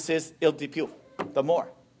 this is il di più, the more.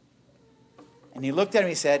 And he looked at me and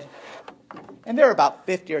he said, and there were about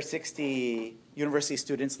 50 or 60 university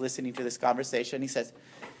students listening to this conversation. He says,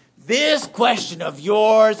 this question of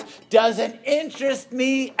yours doesn't interest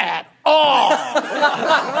me at all.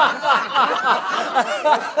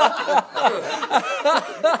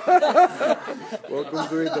 Welcome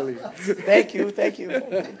to Italy. Thank you.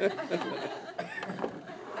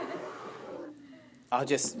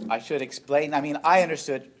 I should explain. I mean, I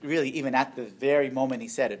understood really even at the very moment he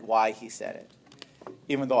said it, why he said it,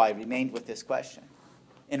 even though I remained with this question.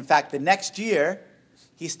 In fact, the next year,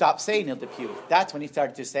 he stopped saying il di più. That's when he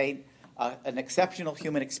started to say an exceptional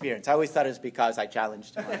human experience. I always thought it was because I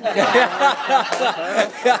challenged him.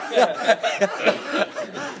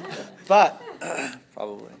 But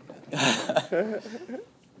Probably.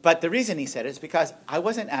 But the reason he said it is because I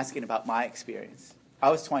wasn't asking about my experience. I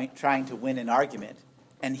was trying to win an argument,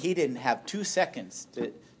 and he didn't have 2 seconds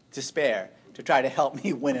to spare to try to help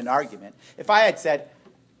me win an argument. If I had said,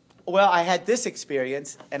 well, I had this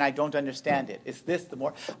experience, and I don't understand it. Is this the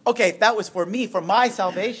more? Okay, if that was for me, for my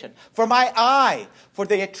salvation, for my eye, for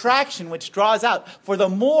the attraction which draws out, for the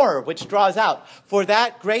more which draws out, for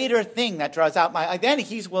that greater thing that draws out my eye, then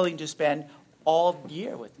he's willing to spend all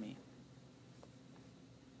year with me.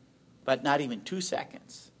 But not even 2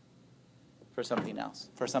 seconds for something else,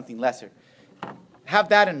 for something lesser. Have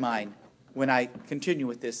that in mind when I continue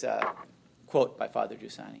with this quote by Father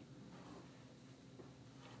Giussani.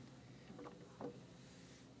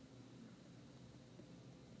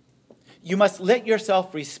 You must let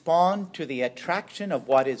yourself respond to the attraction of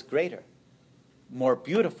what is greater, more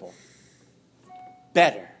beautiful,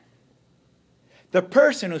 better. The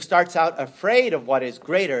person who starts out afraid of what is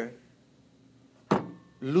greater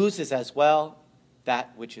loses as well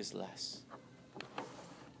that which is less.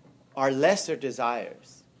 Our lesser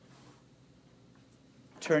desires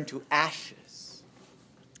turn to ashes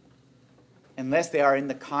unless they are in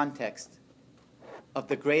the context of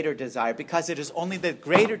the greater desire, because it is only the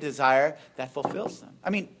greater desire that fulfills them. I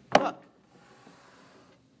mean, look.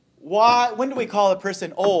 When do we call a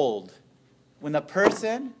person old? When the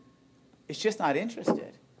person is just not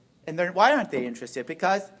interested. And why aren't they interested?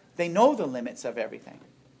 Because they know the limits of everything.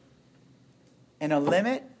 And a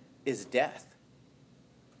limit is death.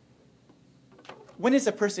 When is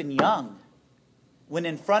a person young? When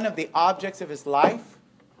in front of the objects of his life,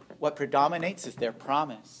 what predominates is their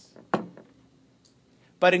promise.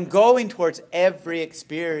 But in going towards every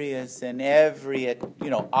experience and every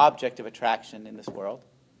object of attraction in this world,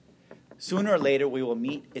 sooner or later we will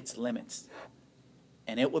meet its limits.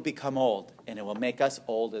 And it will become old, and it will make us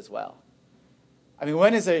old as well. I mean,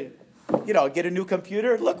 when is get a new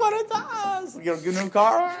computer, look what it does. Get a new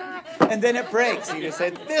car, and then it breaks. You just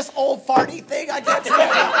say, this old farty thing, I can't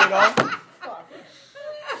stand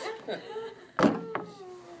it,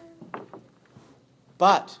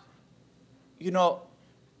 But,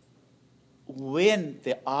 when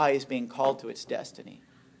the eye is being called to its destiny,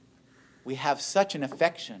 we have such an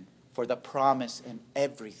affection for the promise in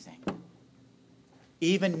everything,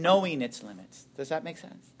 even knowing its limits. Does that make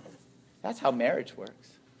sense? That's how marriage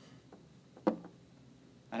works.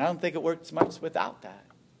 And I don't think it works much without that.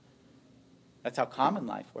 That's how common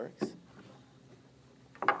life works.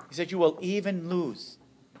 He said, you will even lose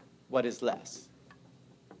what is less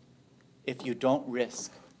if you don't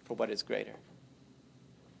risk for what is greater.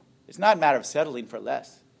 It's not a matter of settling for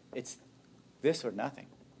less. It's this or nothing.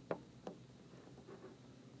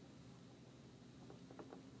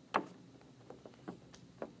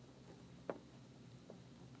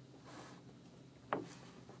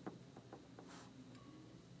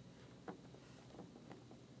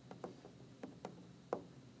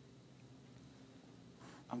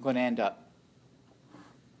 I'm going to end up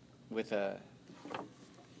with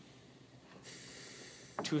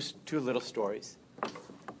two little stories.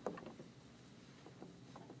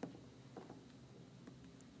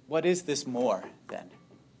 What is this more, then?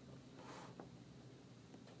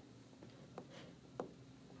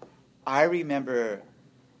 I remember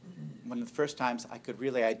one of the first times I could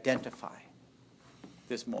really identify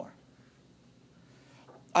this more.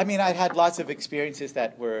 I mean, I'd had lots of experiences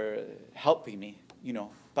that were helping me,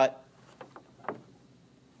 but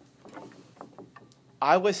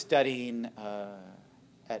I was studying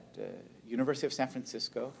at the University of San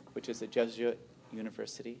Francisco, which is a Jesuit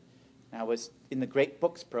university. And I was in the Great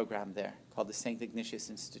Books program there, called the St. Ignatius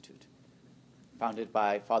Institute, founded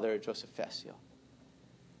by Father Joseph Fessio.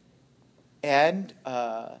 And,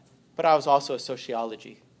 but I was also a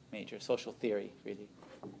sociology major, social theory, really.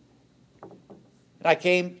 And I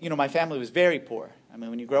came, my family was very poor. I mean,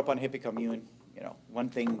 when you grow up on a hippie commune, one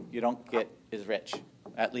thing you don't get is rich.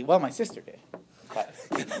 At least, well, my sister did. But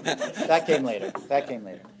that came later.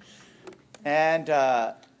 And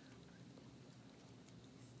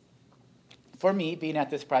for me, being at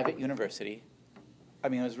this private university, I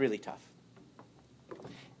mean, it was really tough.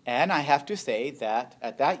 And I have to say that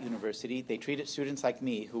at that university, they treated students like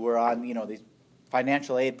me who were on, these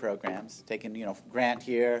financial aid programs, taking, grant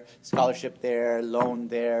here, scholarship there, loan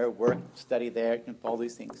there, work, study there, all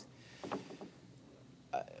these things.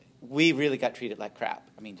 We really got treated like crap.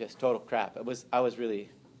 I mean, just total crap. I was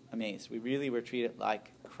really amazed. We really were treated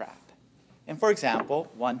like crap. And for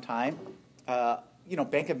example, one time,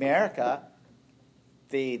 Bank of America,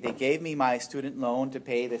 they gave me my student loan to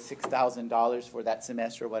pay the $6,000 for that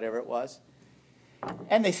semester or whatever it was,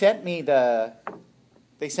 and they sent me the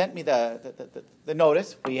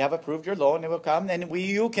notice. We have approved your loan. It will come, and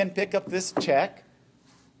you can pick up this check,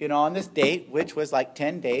 on this date, which was like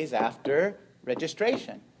 10 days after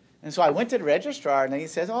registration. And so I went to the registrar, and he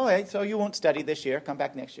says, "Oh, hey, so you won't study this year. Come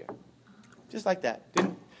back next year." Just like that.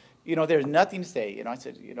 There's nothing to say. I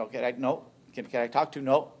said, can I talk to?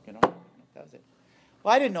 No. That was it.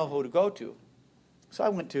 Well, I didn't know who to go to. So I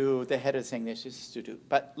went to the head of the St. Ignatius Institute.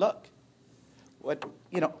 But look, when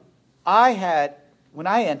I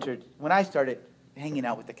started hanging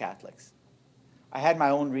out with the Catholics, I had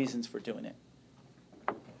my own reasons for doing it.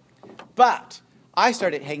 But I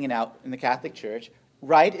started hanging out in the Catholic Church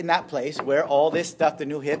right in that place where all this stuff, the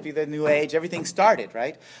new hippie, the new age, everything started,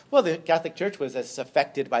 right? Well, the Catholic Church was as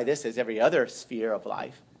affected by this as every other sphere of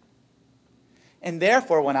life. And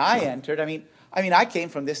therefore, when I entered, I came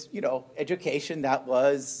from this, education that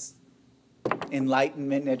was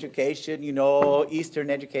Enlightenment education, Eastern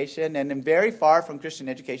education, and I'm very far from Christian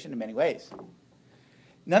education in many ways.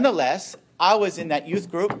 Nonetheless, I was in that youth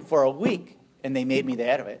group for a week, and they made me the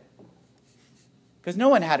head of it. Because no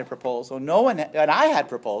one had a proposal. And I had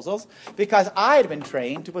proposals because I had been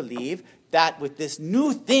trained to believe that with this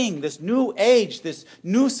new thing, this new age, this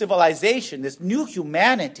new civilization, this new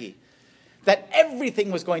humanity, that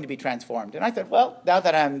everything was going to be transformed. And I thought, well, now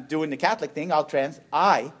that I'm doing the Catholic thing, me,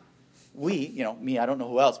 I don't know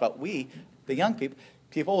who else, but we, the young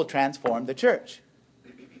people will transform the church.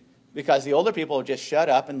 Because the older people will just shut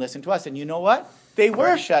up and listen to us. And you know what? They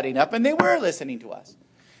were shutting up and they were listening to us.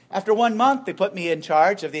 After 1 month, they put me in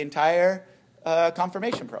charge of the entire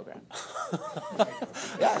confirmation program.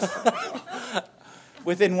 Yes.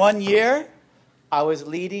 Within 1 year, I was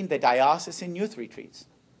leading the diocesan youth retreats.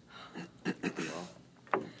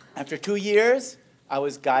 After 2 years, I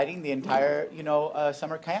was guiding the entire,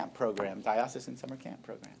 summer camp program, diocesan summer camp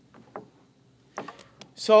program.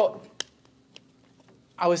 So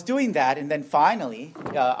I was doing that, and then finally,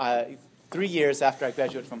 3 years after I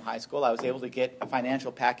graduated from high school, I was able to get a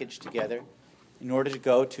financial package together in order to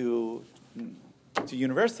go to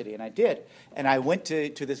university, and I did. And I went to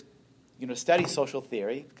this, study social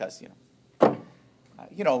theory because,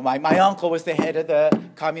 my uncle was the head of the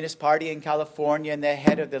Communist Party in California and the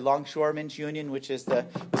head of the Longshoremen's Union, which was the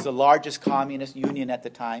largest communist union at the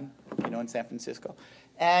time, in San Francisco.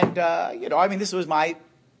 And, this was my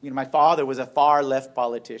father was a far left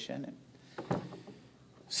politician. And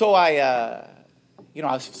so I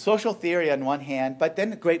I was social theory on one hand, but then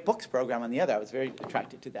the Great Books program on the other. I was very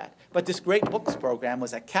attracted to that. But this Great Books program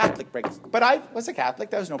was a Catholic break. But I was a Catholic.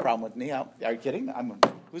 There was no problem with me. Are you kidding?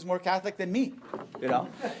 Who's more Catholic than me?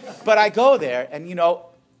 But I go there, and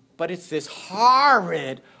but it's this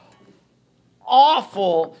horrid,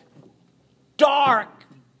 awful, dark,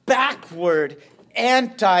 backward,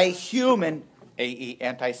 anti-human, A.E.,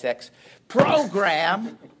 anti-sex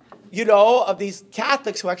program, of these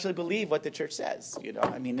Catholics who actually believe what the church says.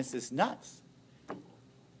 This is nuts.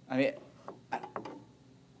 And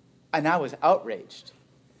I was outraged.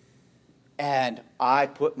 And I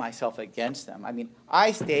put myself against them.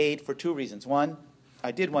 I stayed for two reasons. One,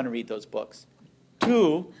 I did want to read those books.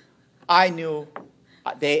 Two, I knew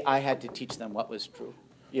I had to teach them what was true.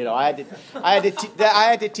 I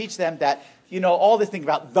had to teach them that, all this thing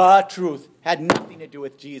about the truth had nothing to do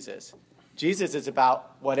with Jesus. Jesus is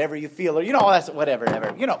about whatever you feel, or, all that's whatever.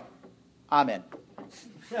 Amen.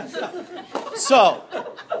 So,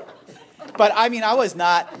 but I was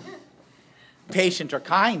not patient or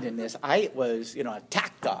kind in this. I was, a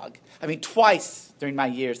attack dog. Twice during my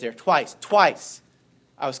years there, twice,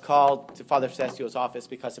 I was called to Father Sestio's office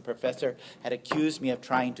because the professor had accused me of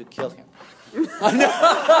trying to kill him.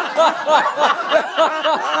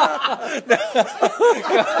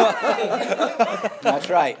 That's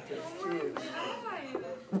right.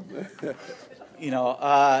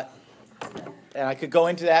 And I could go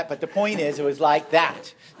into that, but the point is, it was like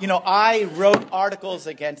that. I wrote articles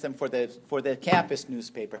against them for the campus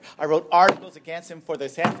newspaper. I wrote articles against him for the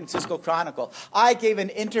San Francisco Chronicle. I gave an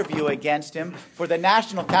interview against him for the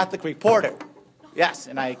National Catholic Reporter. Yes,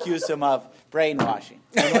 and I accused him of brainwashing.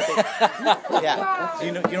 Do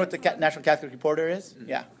you know what the National Catholic Reporter is?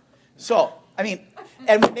 Yeah. So, and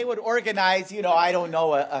when they would organize,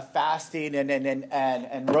 a fasting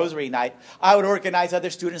and rosary night, I would organize other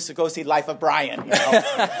students to go see Life of Brian.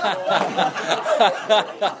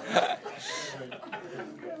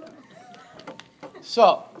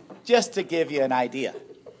 So, just to give you an idea.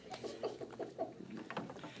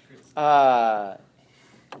 But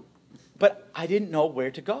I didn't know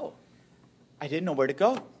where to go. I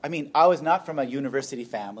was not from a university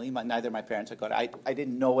family. Neither my parents had gone. I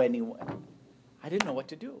didn't know anyone. I didn't know what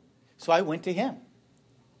to do. So I went to him.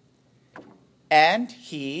 And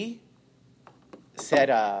he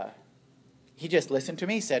said, he just listened to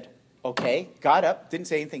me, said, okay, got up, didn't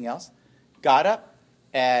say anything else, got up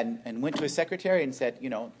and went to his secretary and said,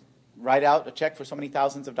 write out a check for so many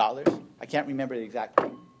thousands of dollars. I can't remember the exact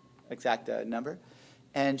number.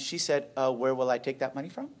 And she said, where will I take that money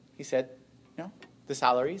from? He said, the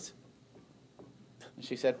salaries. And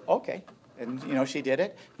she said, okay. And, she did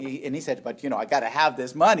it. He said, but, I got to have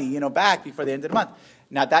this money, back before the end of the month.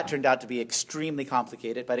 Now, that turned out to be extremely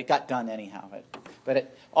complicated, but it got done anyhow. But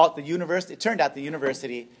it turned out the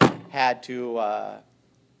university had to,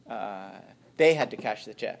 they had to cash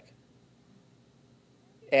the check.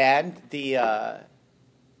 And they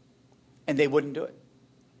wouldn't do it.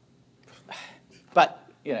 But,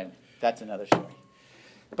 that's another story.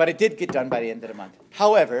 But it did get done by the end of the month.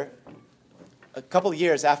 However, a couple of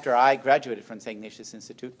years after I graduated from St. Ignatius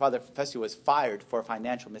Institute, Father Festio was fired for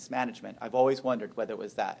financial mismanagement. I've always wondered whether it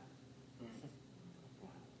was that.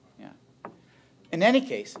 Yeah. In any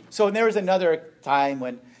case, so there was another time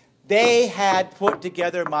when they had put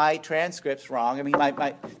together my transcripts wrong.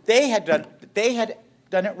 They had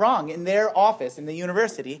done it wrong in their office in the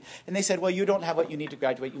university, and they said, well, you don't have what you need to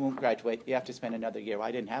graduate. You won't graduate. You have to spend another year. Well,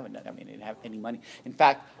 I didn't have enough. I didn't have any money. In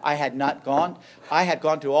fact, I had gone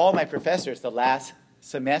to all my professors the last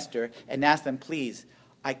semester and asked them, please,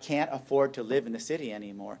 I can't afford to live in the city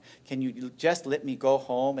anymore. Can you just let me go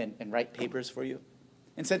home and write papers for you?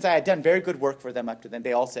 And since I had done very good work for them up to then,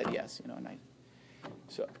 they all said yes.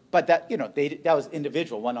 But that that was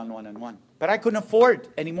individual, one-on-one. But I couldn't afford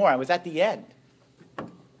anymore. I was at the end.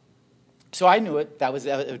 So I knew it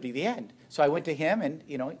would be the end. So I went to him, and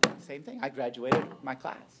same thing. I graduated my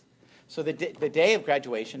class. So the day of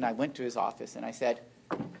graduation, I went to his office and I said,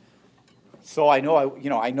 "So I know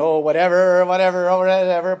I know whatever,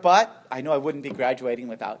 but I know I wouldn't be graduating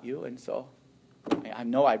without you, and so I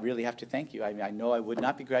know I really have to thank you. I know I would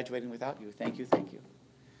not be graduating without you. Thank you."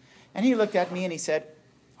 And he looked at me and he said,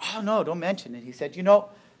 "Oh no, don't mention it." He said,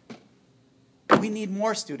 "We need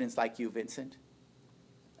more students like you, Vincent."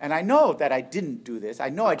 And I know that I didn't do this. I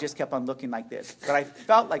know I just kept on looking like this. But I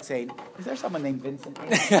felt like saying, is there someone named Vincent here?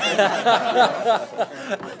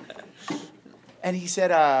 And he said,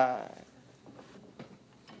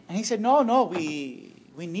 no, we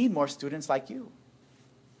need more students like you.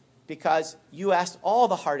 Because you asked all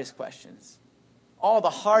the hardest questions. all the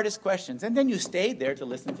hardest questions. And then you stayed there to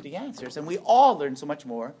listen to the answers. And we all learned so much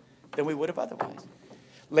more than we would have otherwise.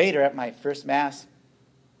 Later, at my first Mass,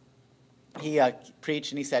 he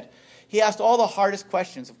preached and he said, he asked all the hardest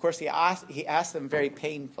questions. Of course, he asked them very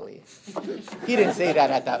painfully. He didn't say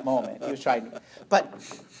that at that moment. He was trying to. But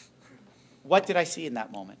what did I see in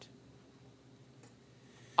that moment?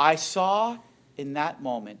 I saw in that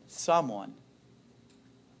moment someone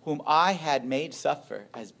whom I had made suffer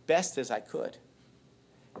as best as I could.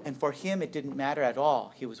 And for him, it didn't matter at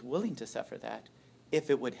all. He was willing to suffer that if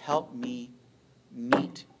it would help me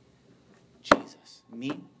meet Jesus,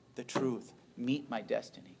 meet the truth, meet my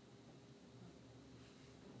destiny.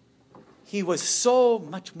 He was so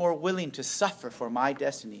much more willing to suffer for my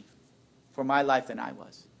destiny, for my life than I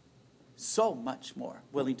was. So much more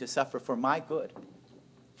willing to suffer for my good,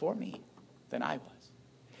 for me, than I was.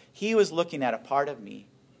 He was looking at a part of me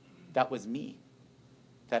that was me,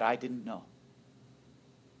 that I didn't know.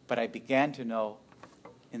 But I began to know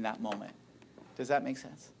in that moment. Does that make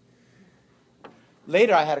sense?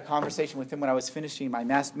 Later, I had a conversation with him when I was finishing my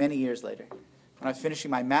master's, many years later, when I was finishing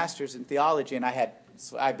my master's in theology, and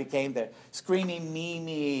I became the screaming,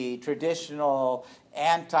 meme, traditional,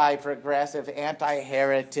 anti-progressive,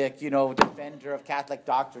 anti-heretic, defender of Catholic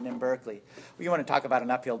doctrine in Berkeley. Well, you want to talk about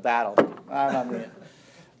an uphill battle.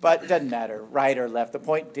 But it doesn't matter, right or left. The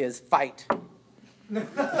point is, fight.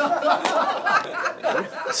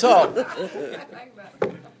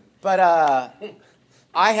 But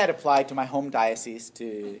I had applied to my home diocese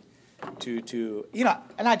to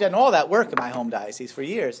and I'd done all that work in my home diocese for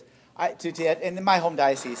years. And in my home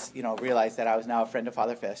diocese, realized that I was now a friend of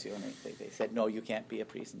Father Fessio, and they said, no, you can't be a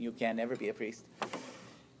priest, and you can never be a priest.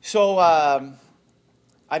 So I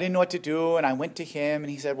didn't know what to do, and I went to him, and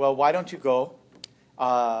he said, well, why don't you go?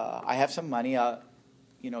 I have some money.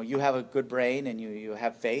 You have a good brain, and you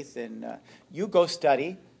have faith, and you go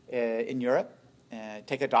study in Europe,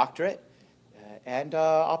 take a doctorate, and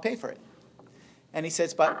I'll pay for it. And he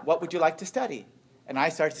says, but what would you like to study? And I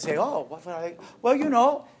started to say, what would I like?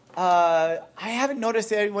 Well, I haven't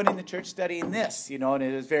noticed anyone in the church studying this, and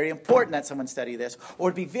it is very important that someone study this. Or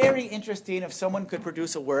it'd be very interesting if someone could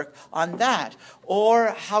produce a work on that. Or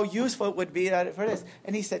how useful it would be for this.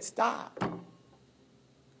 And he said, stop.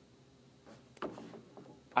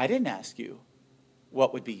 I didn't ask you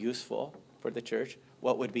what would be useful for the church,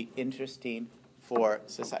 what would be interesting for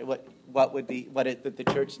society, what the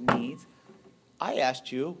church needs. I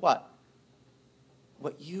asked you what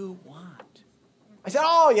you want. I said,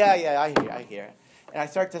 oh, yeah, I hear it. And I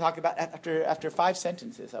started to talk about, after 5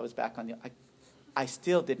 sentences, I was back on I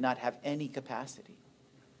still did not have any capacity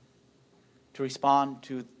to respond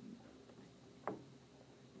to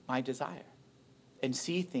my desire and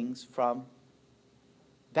see things from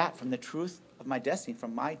the truth of my destiny,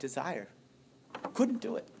 from my desire. Couldn't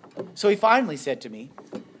do it. So he finally said to me,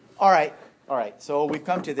 all right, so we've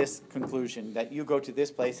come to this conclusion that you go to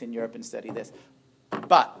this place in Europe and study this.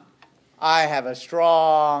 But I have a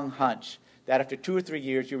strong hunch that after 2 or 3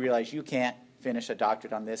 years you realize you can't finish a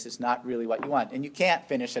doctorate on this. It's not really what you want. And you can't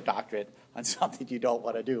finish a doctorate on something you don't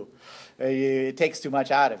want to do. It takes too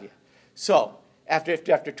much out of you. So after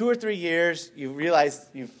 2 or 3 years, you realize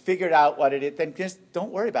you've figured out what it is, then just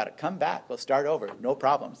don't worry about it. Come back. We'll start over. No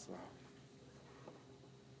problems.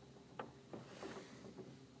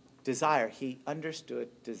 Desire. He understood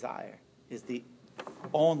desire is the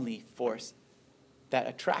only force. That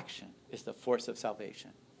attraction is the force of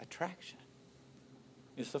salvation. Attraction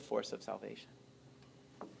is the force of salvation.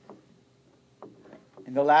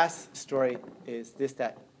 And the last story is this,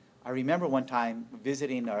 that I remember one time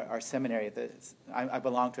visiting our seminary. I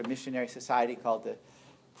belong to a missionary society called the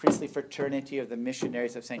Priestly Fraternity of the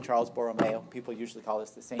Missionaries of St. Charles Borromeo. People usually call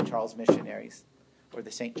us the St. Charles Missionaries or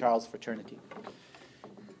the St. Charles Fraternity.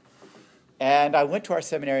 And I went to our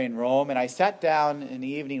seminary in Rome, and I sat down in the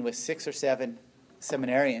evening with 6 or 7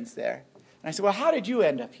 seminarians there. And I said, well, how did you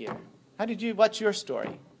end up here? What's your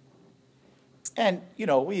story? And,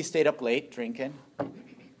 we stayed up late drinking,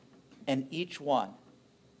 and each one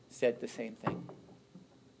said the same thing.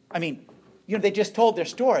 I mean, they just told their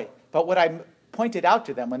story, but what I pointed out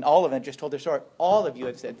to them when all of them just told their story, all of you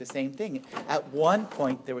have said the same thing. At one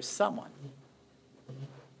point, there was someone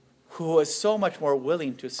who was so much more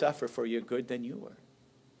willing to suffer for your good than you were.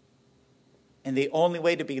 And the only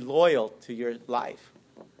way to be loyal to your life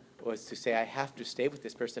was to say, I have to stay with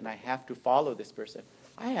this person. I have to follow this person.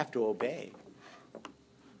 I have to obey.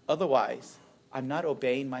 Otherwise, I'm not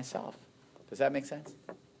obeying myself. Does that make sense?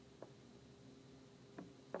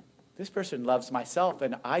 This person loves myself,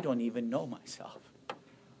 and I don't even know myself.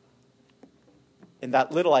 And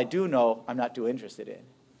that little I do know, I'm not too interested in.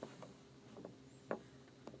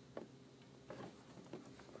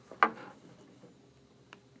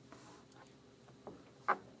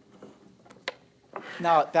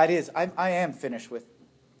 Now, that is, I am finished with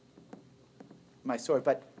my story,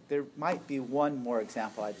 but there might be one more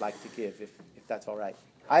example I'd like to give, if that's all right.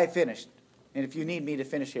 I have finished, and if you need me to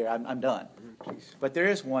finish here, I'm done. Please. But there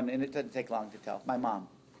is one, and it doesn't take long to tell. My mom.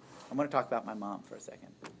 I'm going to talk about my mom for a second.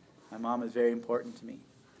 My mom is very important to me.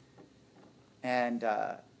 And,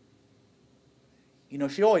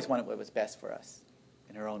 she always wanted what was best for us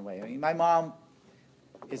in her own way. I mean, my mom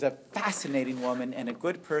is a fascinating woman and a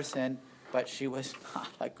good person, but she was not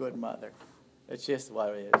a good mother. It's just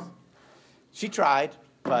what it is. She tried,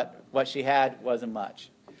 but what she had wasn't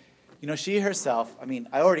much. She herself,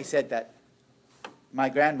 I already said that my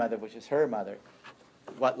grandmother, which is her mother,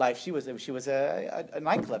 what life she was a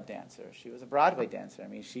nightclub dancer. She was a Broadway dancer.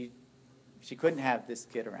 She couldn't have this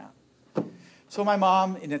kid around. So my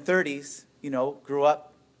mom, in the 30s, grew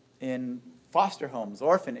up in foster homes,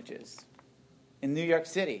 orphanages, in New York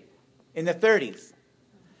City, in the 30s.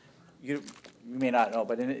 You may not know,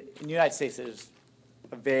 but in the United States, there's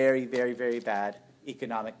a very, very, very bad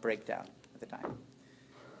economic breakdown at the time.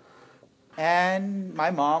 And my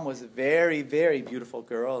mom was a very, very beautiful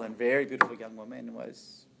girl and very beautiful young woman.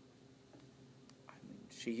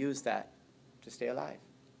 She used that to stay alive.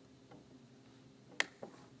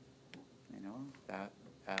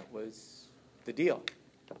 That was the deal.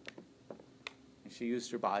 And she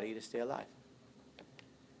used her body to stay alive.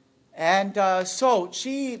 And so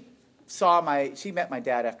she met my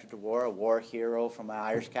dad after the war, a war hero from an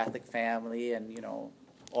Irish Catholic family, and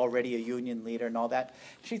already a union leader and all that.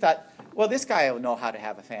 She thought, well, this guy will know how to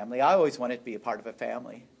have a family. I always wanted to be a part of a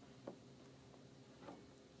family.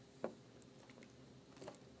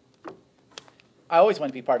 I always wanted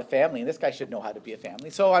to be part of a family, and this guy should know how to be a family.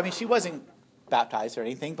 So, she wasn't baptized or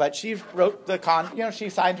anything, but she wrote she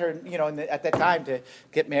signed her, at that time to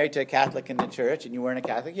get married to a Catholic in the church, and you weren't a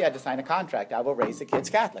Catholic, you had to sign a contract. I will raise the kids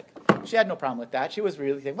Catholic. She had no problem with that. She was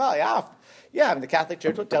really thinking, well, yeah, the Catholic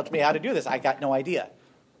Church will tell me how to do this. I got no idea.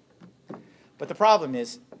 But the problem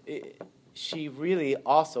is, she really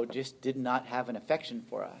also just did not have an affection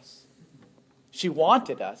for us. She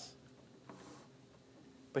wanted us,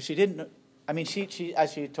 but she didn't. She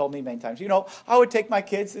as she told me many times, I would take my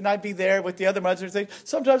kids and I'd be there with the other mothers and say,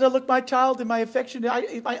 sometimes I look my child in my affection.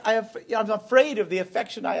 I'm afraid of the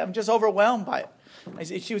affection. I'm just overwhelmed by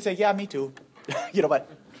it. She would say, yeah, me too. But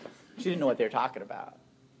she didn't know what they were talking about.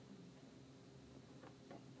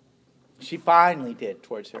 She finally did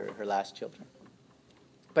towards her last children.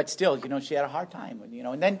 But still, she had a hard time.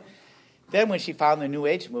 And then when she found the New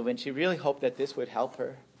Age movement, she really hoped that this would help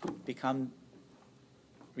her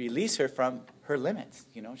release her from her limits.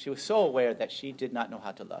 She was so aware that she did not know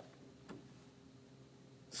how to love.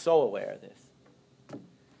 So aware of this.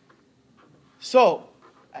 So,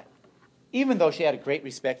 even though she had a great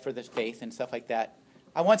respect for the faith and stuff like that,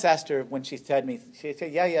 I once asked her when she said,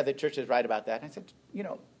 yeah, the church is right about that. And I said,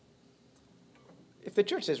 if the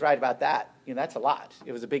church is right about that, that's a lot.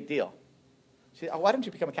 It was a big deal. She said, why don't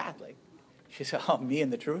you become a Catholic? She said, me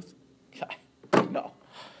and the truth? No.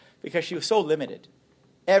 Because she was so limited.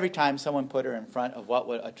 Every time someone put her in front of what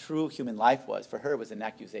a true human life was, for her it was an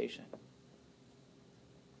accusation.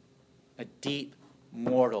 A deep,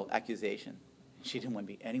 mortal accusation. She didn't want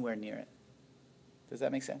to be anywhere near it. Does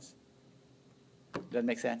that make sense? Doesn't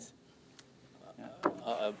make sense?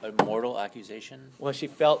 A mortal accusation? Well, she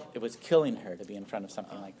felt it was killing her to be in front of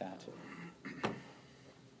something like that.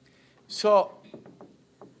 So,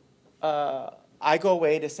 I go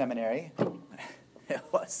away to seminary. It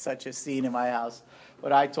was such a scene in my house.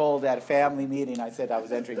 What I told at a family meeting, I said I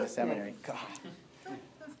was entering the seminary. God,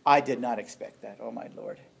 I did not expect that. Oh, my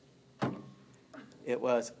Lord. It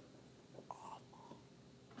was awful.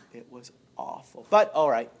 It was awful. But, all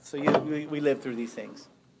right, so we lived through these things.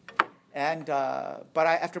 And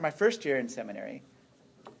after my first year in seminary,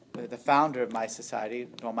 the founder of my society,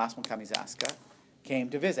 Don Massimo Camisaska, came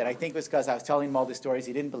to visit. I think it was because I was telling him all the stories.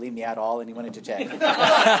 He didn't believe me at all, and he wanted to check.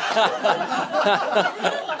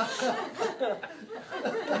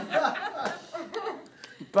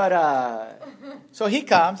 But so he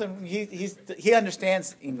comes, and he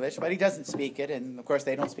understands English, but he doesn't speak it, and of course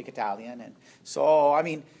they don't speak Italian, and so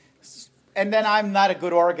and then I'm not a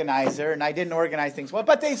good organizer, and I didn't organize things well,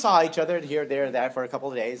 but they saw each other here, there, that for a couple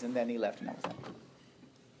of days, and then he left, and that was that.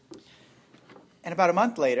 And about a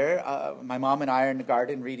month later, my mom and I are in the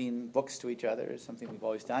garden reading books to each other, something we've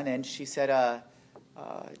always done, and she said,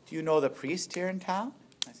 do you know the priest here in town?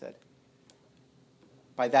 I said,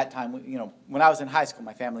 by that time, when I was in high school,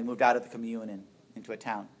 my family moved out of the commune and into a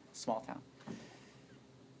town, small town.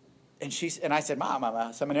 And I said, Mom, I'm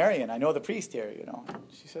a seminarian. I know the priest here,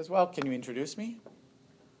 She says, well, can you introduce me?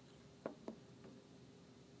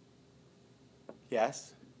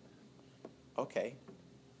 Yes. Okay.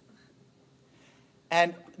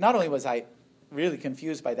 And not only was I really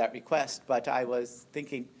confused by that request, but I was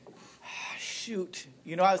thinking, shoot.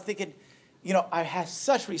 I was thinking, I have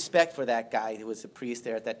such respect for that guy who was a priest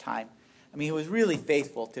there at that time. I mean, he was really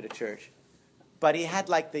faithful to the church. But he had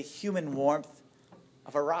like the human warmth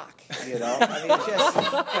of a rock, I mean,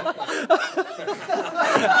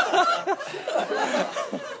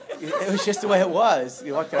 it was just the way it was.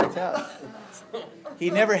 What can I tell you? He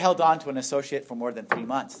never held on to an associate for more than 3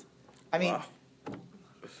 months. I mean,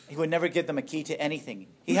 he would never give them a key to anything.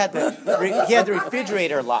 He had the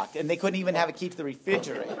refrigerator locked, and they couldn't even have a key to the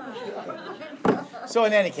refrigerator. So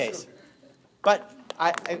in any case, but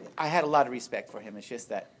I had a lot of respect for him. It's just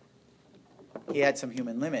that he had some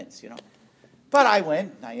human limits, But I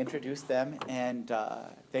went, and I introduced them, and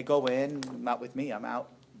they go in, not with me, I'm out.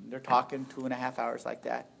 They're talking 2.5 hours like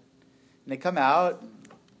that. And they come out, and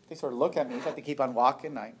they sort of look at me, but they keep on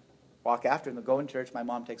walking. I walk after them, they go in church, my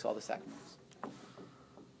mom takes all the sacraments.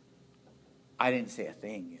 I didn't say a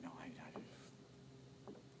thing,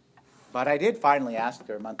 But I did finally ask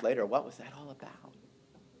her a month later, what was that all about?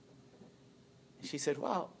 And she said,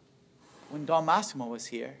 well, when Don Massimo was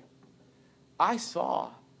here, I saw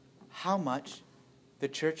how much the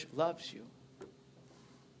church loves you.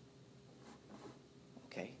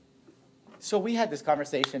 Okay. So we had this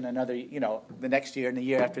conversation the next year and the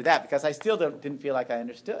year after that, because I still didn't feel like I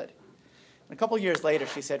understood. And a couple years later,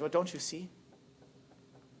 she said, well, don't you see?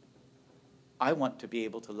 I want to be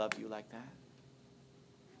able to love you like that.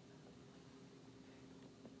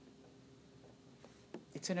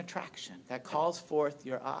 It's an attraction that calls forth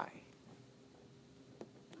your eye.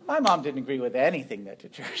 My mom didn't agree with anything that the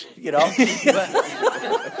church,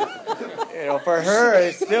 But, for her,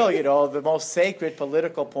 it's still, the most sacred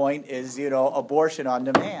political point is, abortion on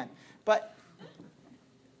demand. But,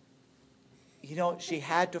 she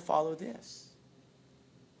had to follow this.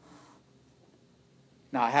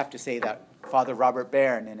 Now, I have to say that Father Robert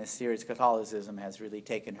Barron, in his series Catholicism, has really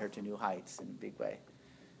taken her to new heights in a big way.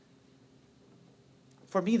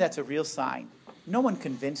 For me, that's a real sign. No one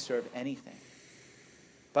convinced her of anything.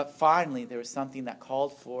 But finally, there was something that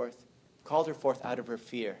called her forth out of her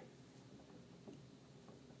fear.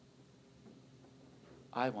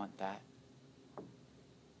 I want that.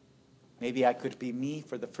 Maybe I could be me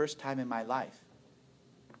for the first time in my life.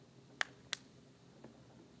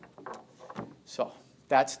 So,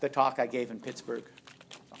 that's the talk I gave in Pittsburgh.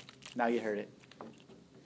 Now you heard it.